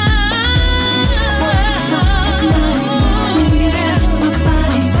 When you touch my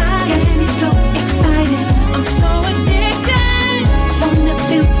body, gets me so excited. I'm so addicted. Wanna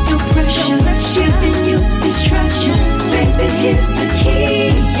feel your pressure, giving you destruction. Baby, here's the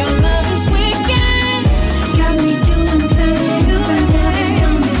key. Your love is wicked. Got me doing things I never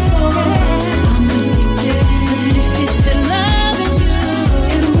done before. I'm addicted to loving you.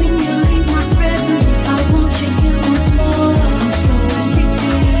 And when you leave my presence, I want you here once more. I'm so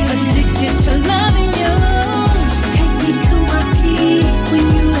addicted to loving you. Take me to my peak when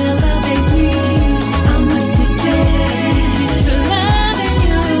you elevate me. I'm addicted to loving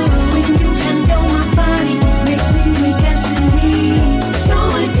you. When you handle my body, make me weak at the knees. So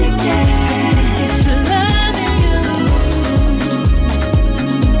addicted to loving you.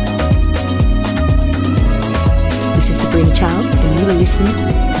 This is Sabrina Child, and you are listening to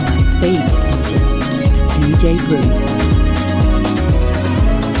my favorite DJ, Mr. DJ GRUV.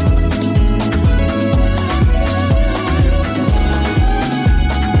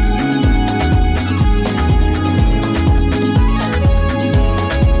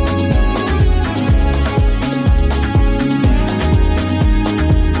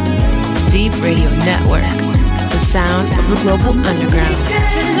 Deep Radio Network, the sound of the global underground,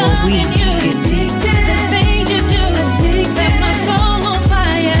 where we get deep. The things you do set my soul on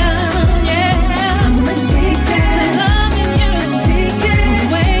fire. Yeah, I'm addicted to loving you. The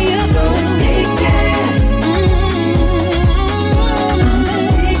way you go, I'm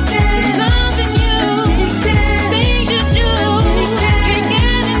addicted to loving you. Things you do, can't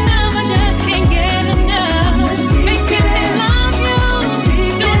get enough. I just can't get enough. Making me love you,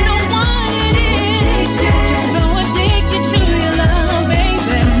 don't know what it is. Just so addicted to your love,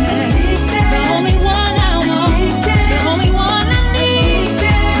 baby.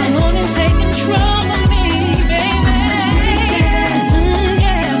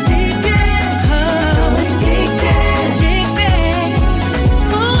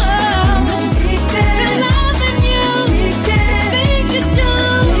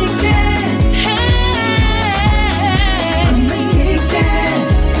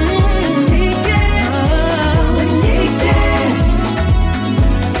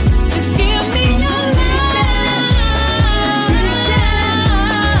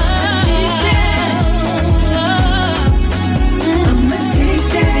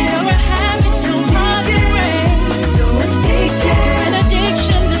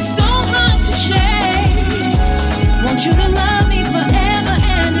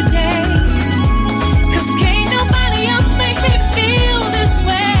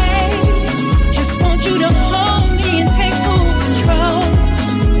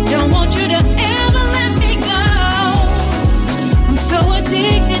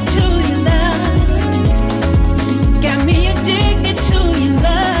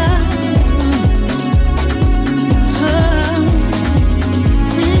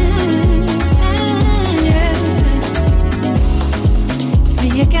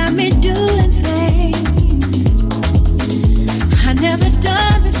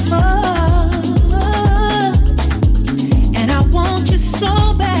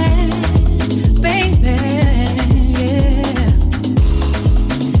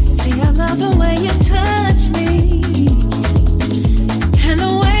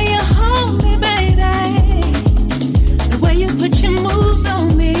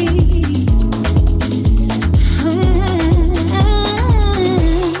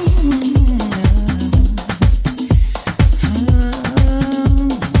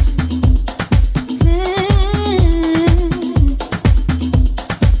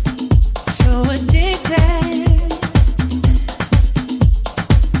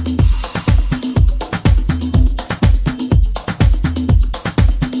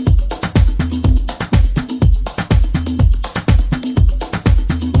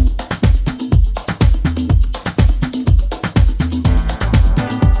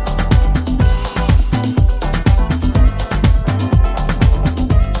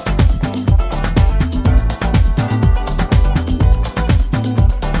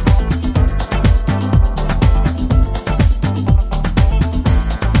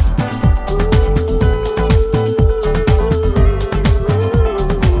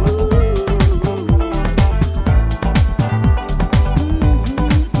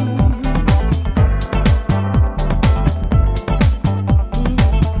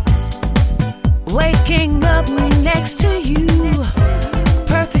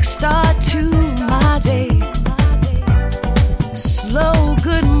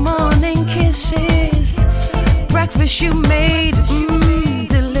 dish you made,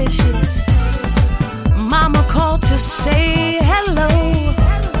 delicious. Mama called to say hello.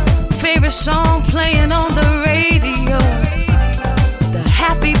 Favorite song playing on the radio. The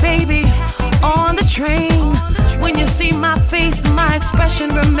happy baby on the train. When you see my face, my expression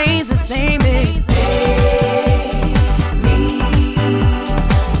remains the same. It made me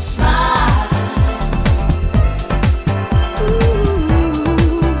smile.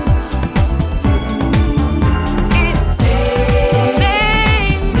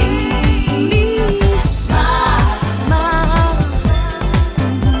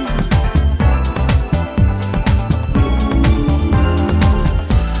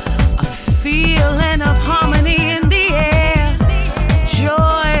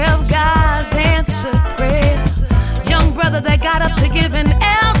 Prayer.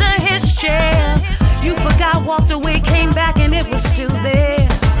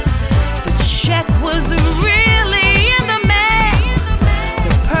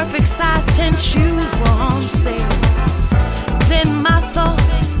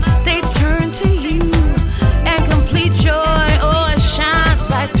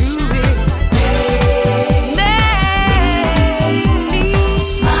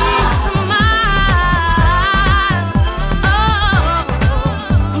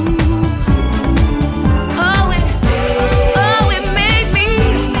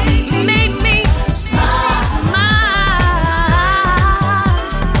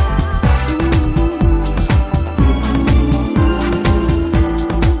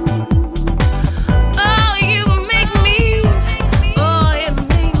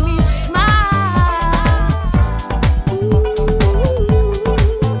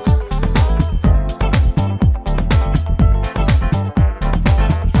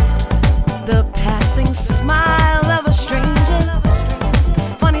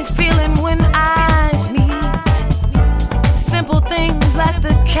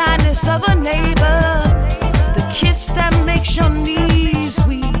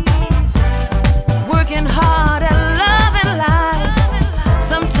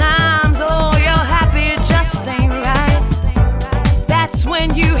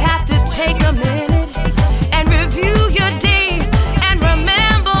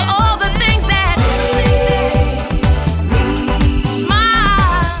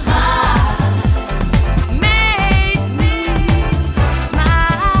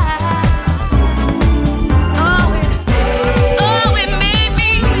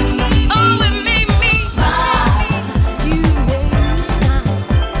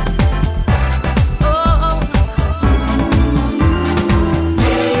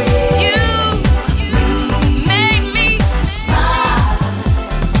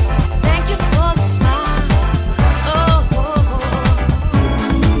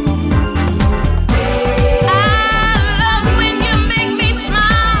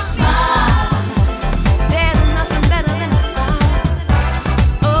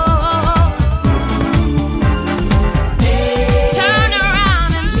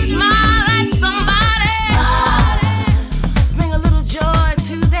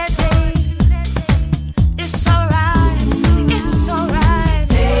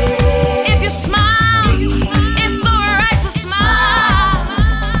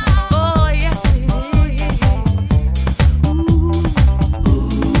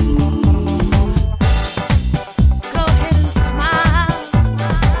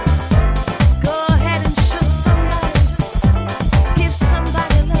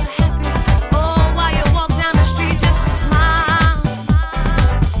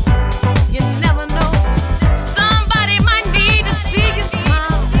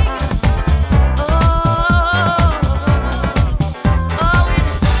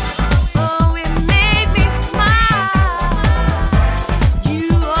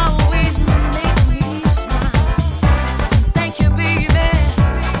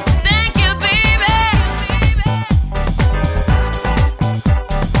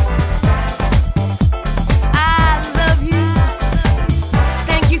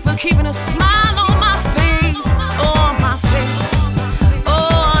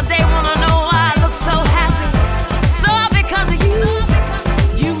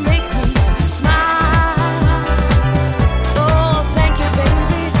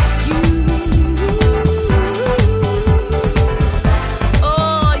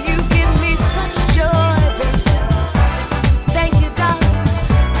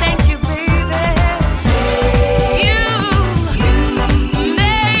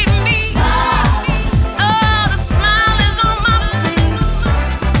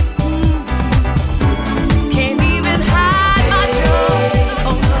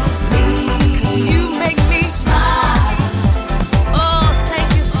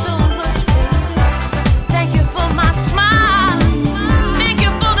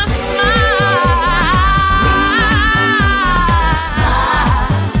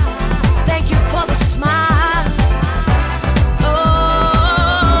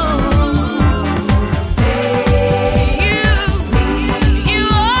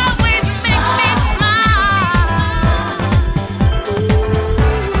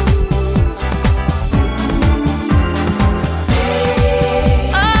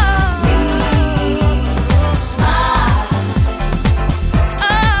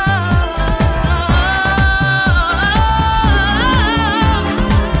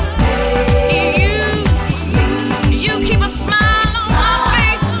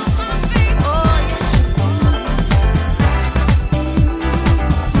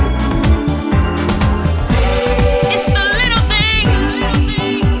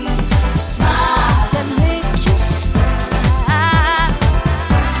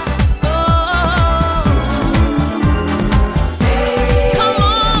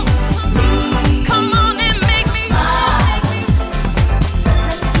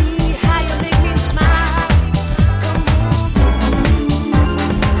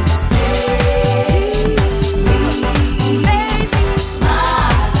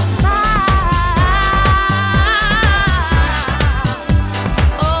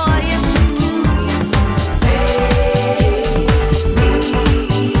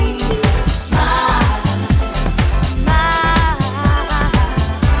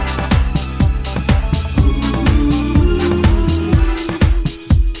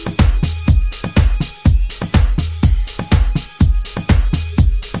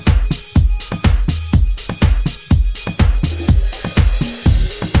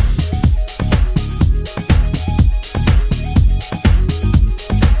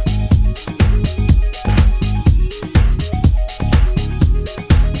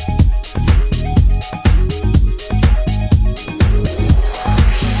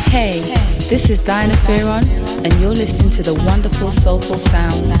 is Diana Fearon, and you're listening to the wonderful soulful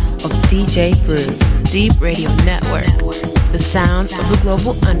sounds of DJ GRUV. Deep Radio Network, the sound of the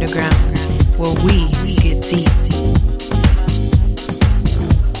global underground, where we get deep.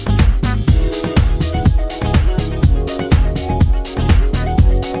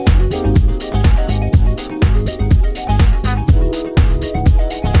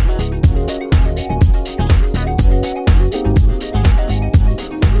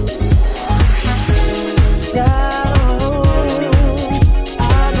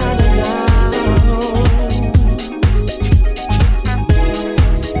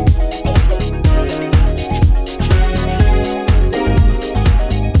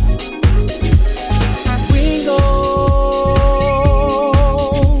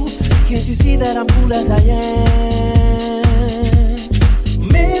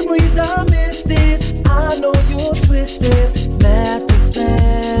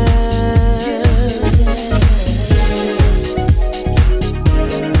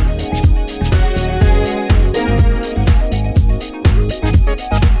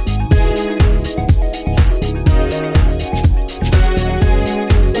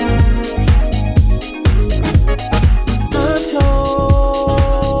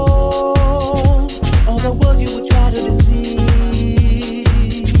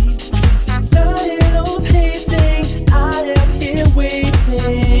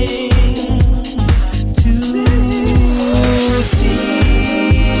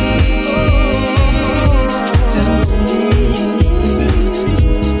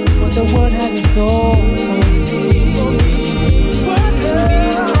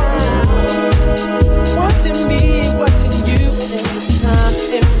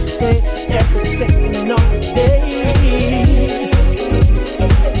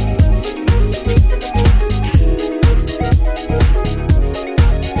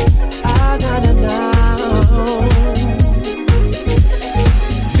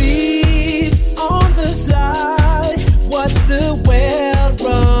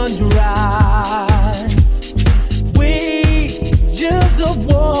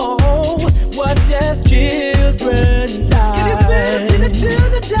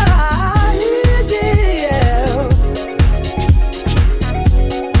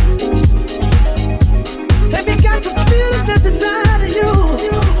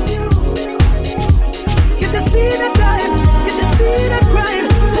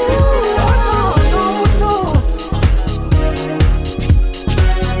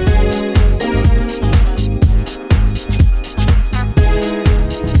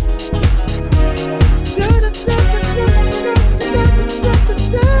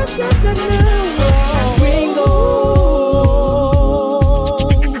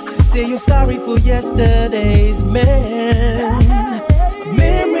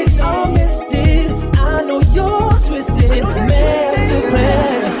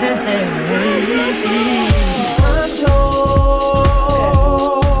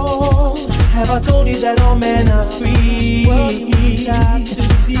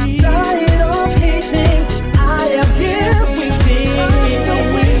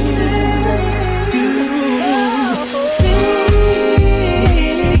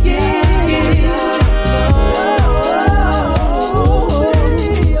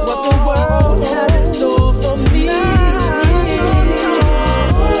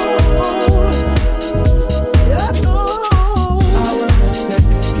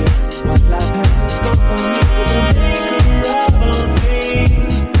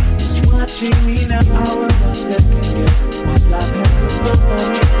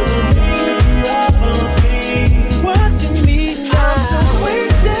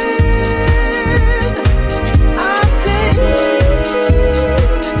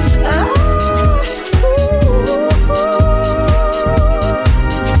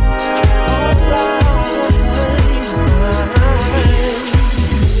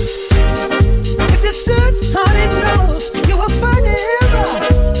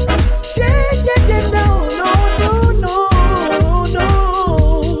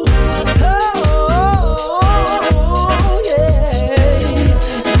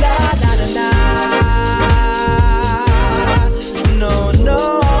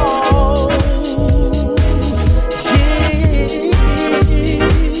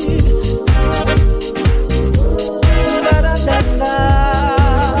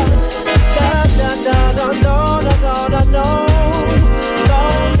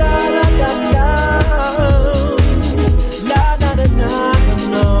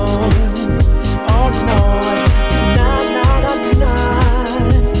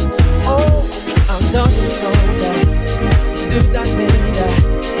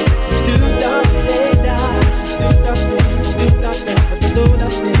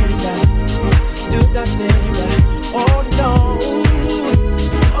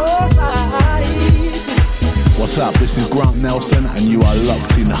 What's up? This is Grant Nelson, and you are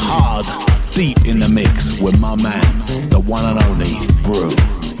locked in hard, deep in the mix with my man, the one and only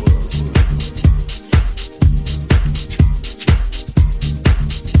GRUV.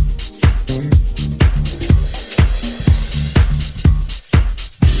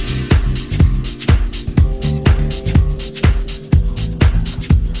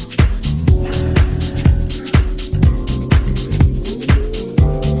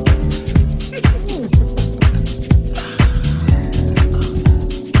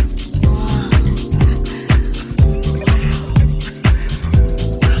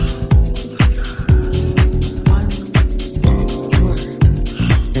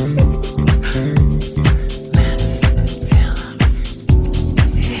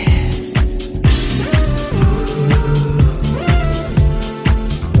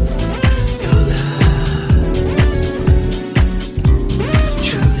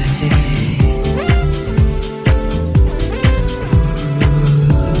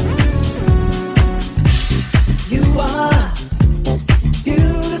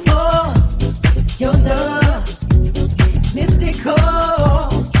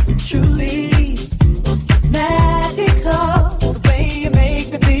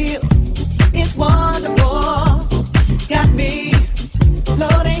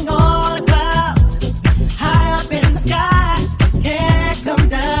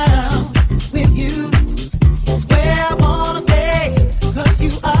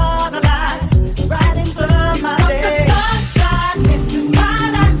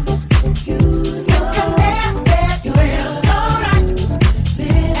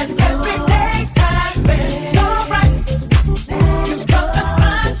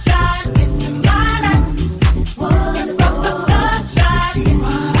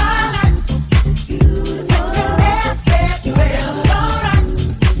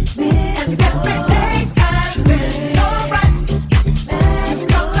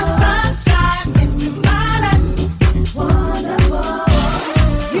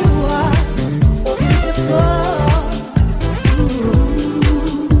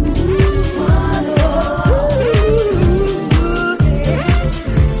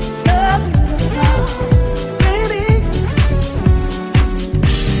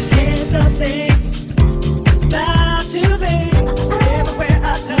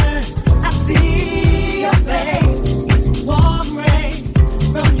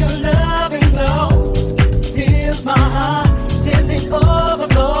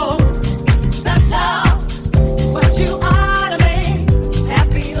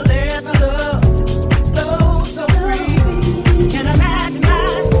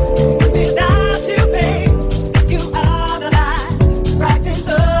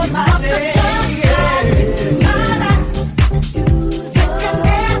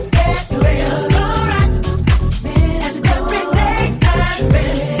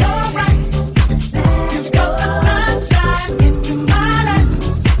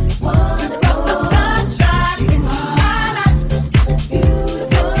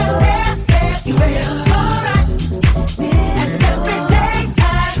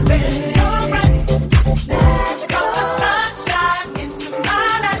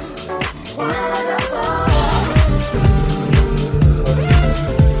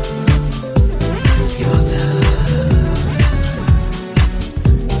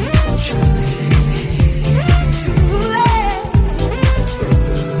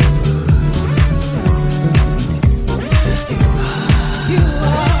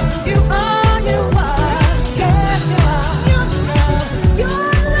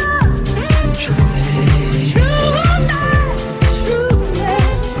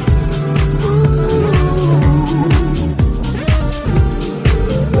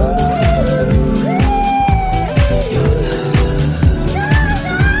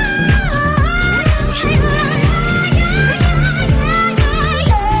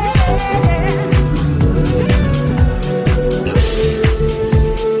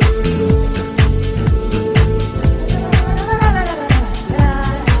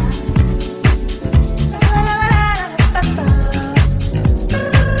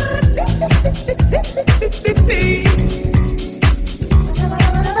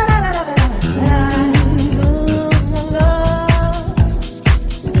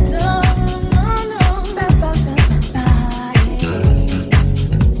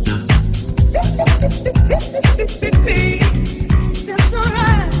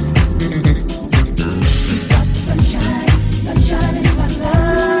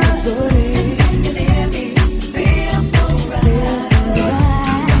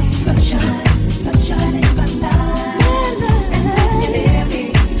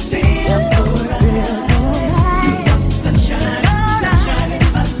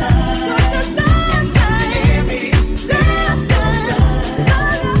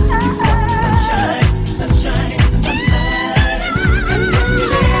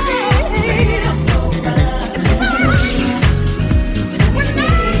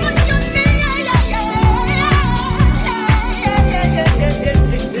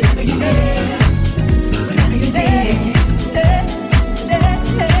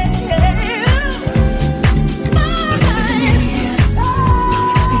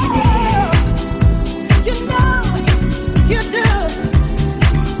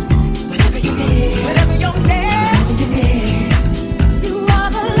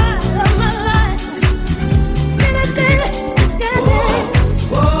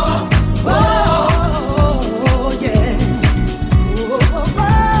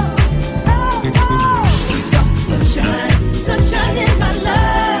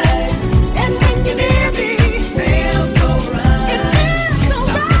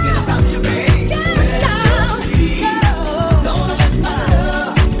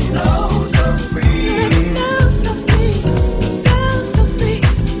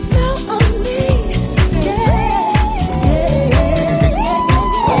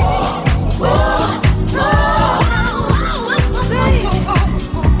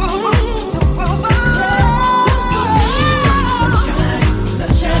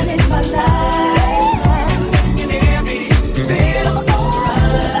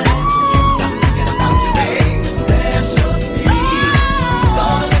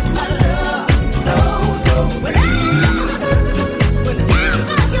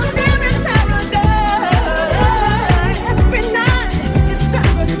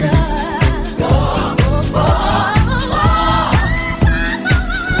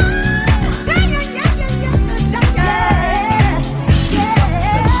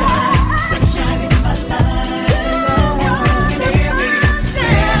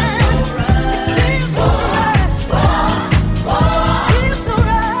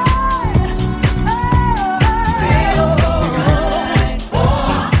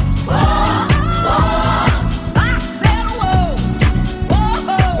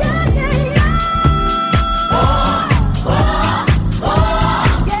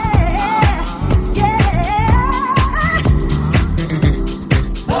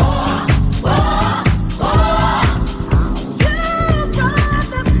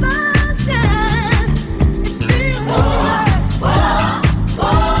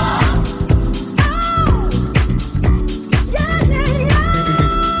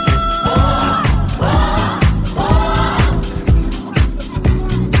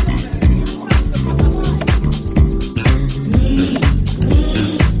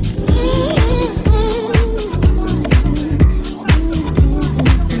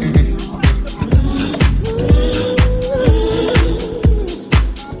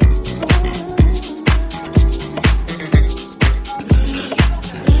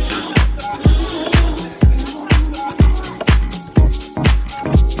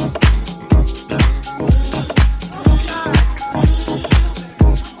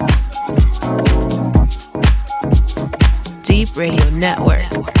 Network,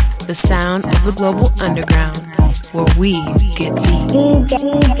 the sound of the global underground, where we get deep.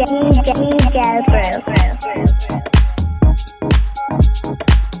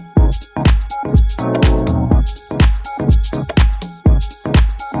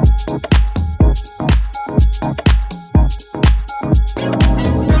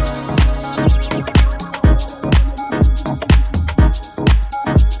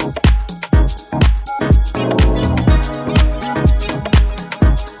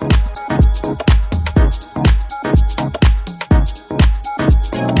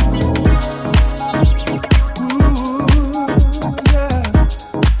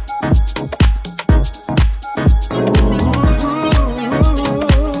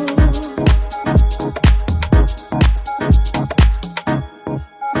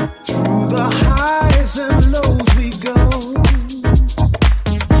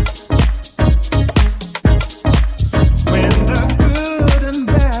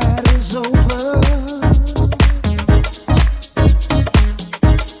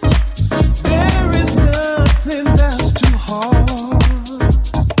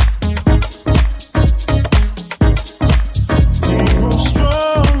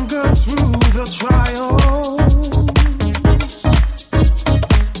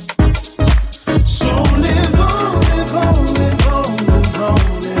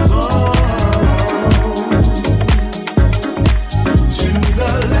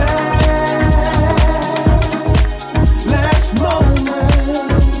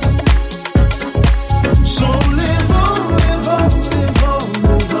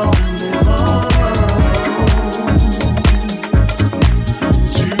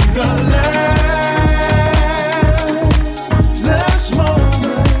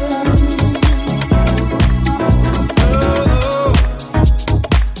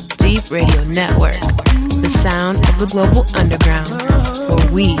 Radio Network, the sound of the global underground,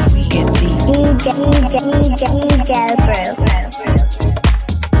 where we get deep.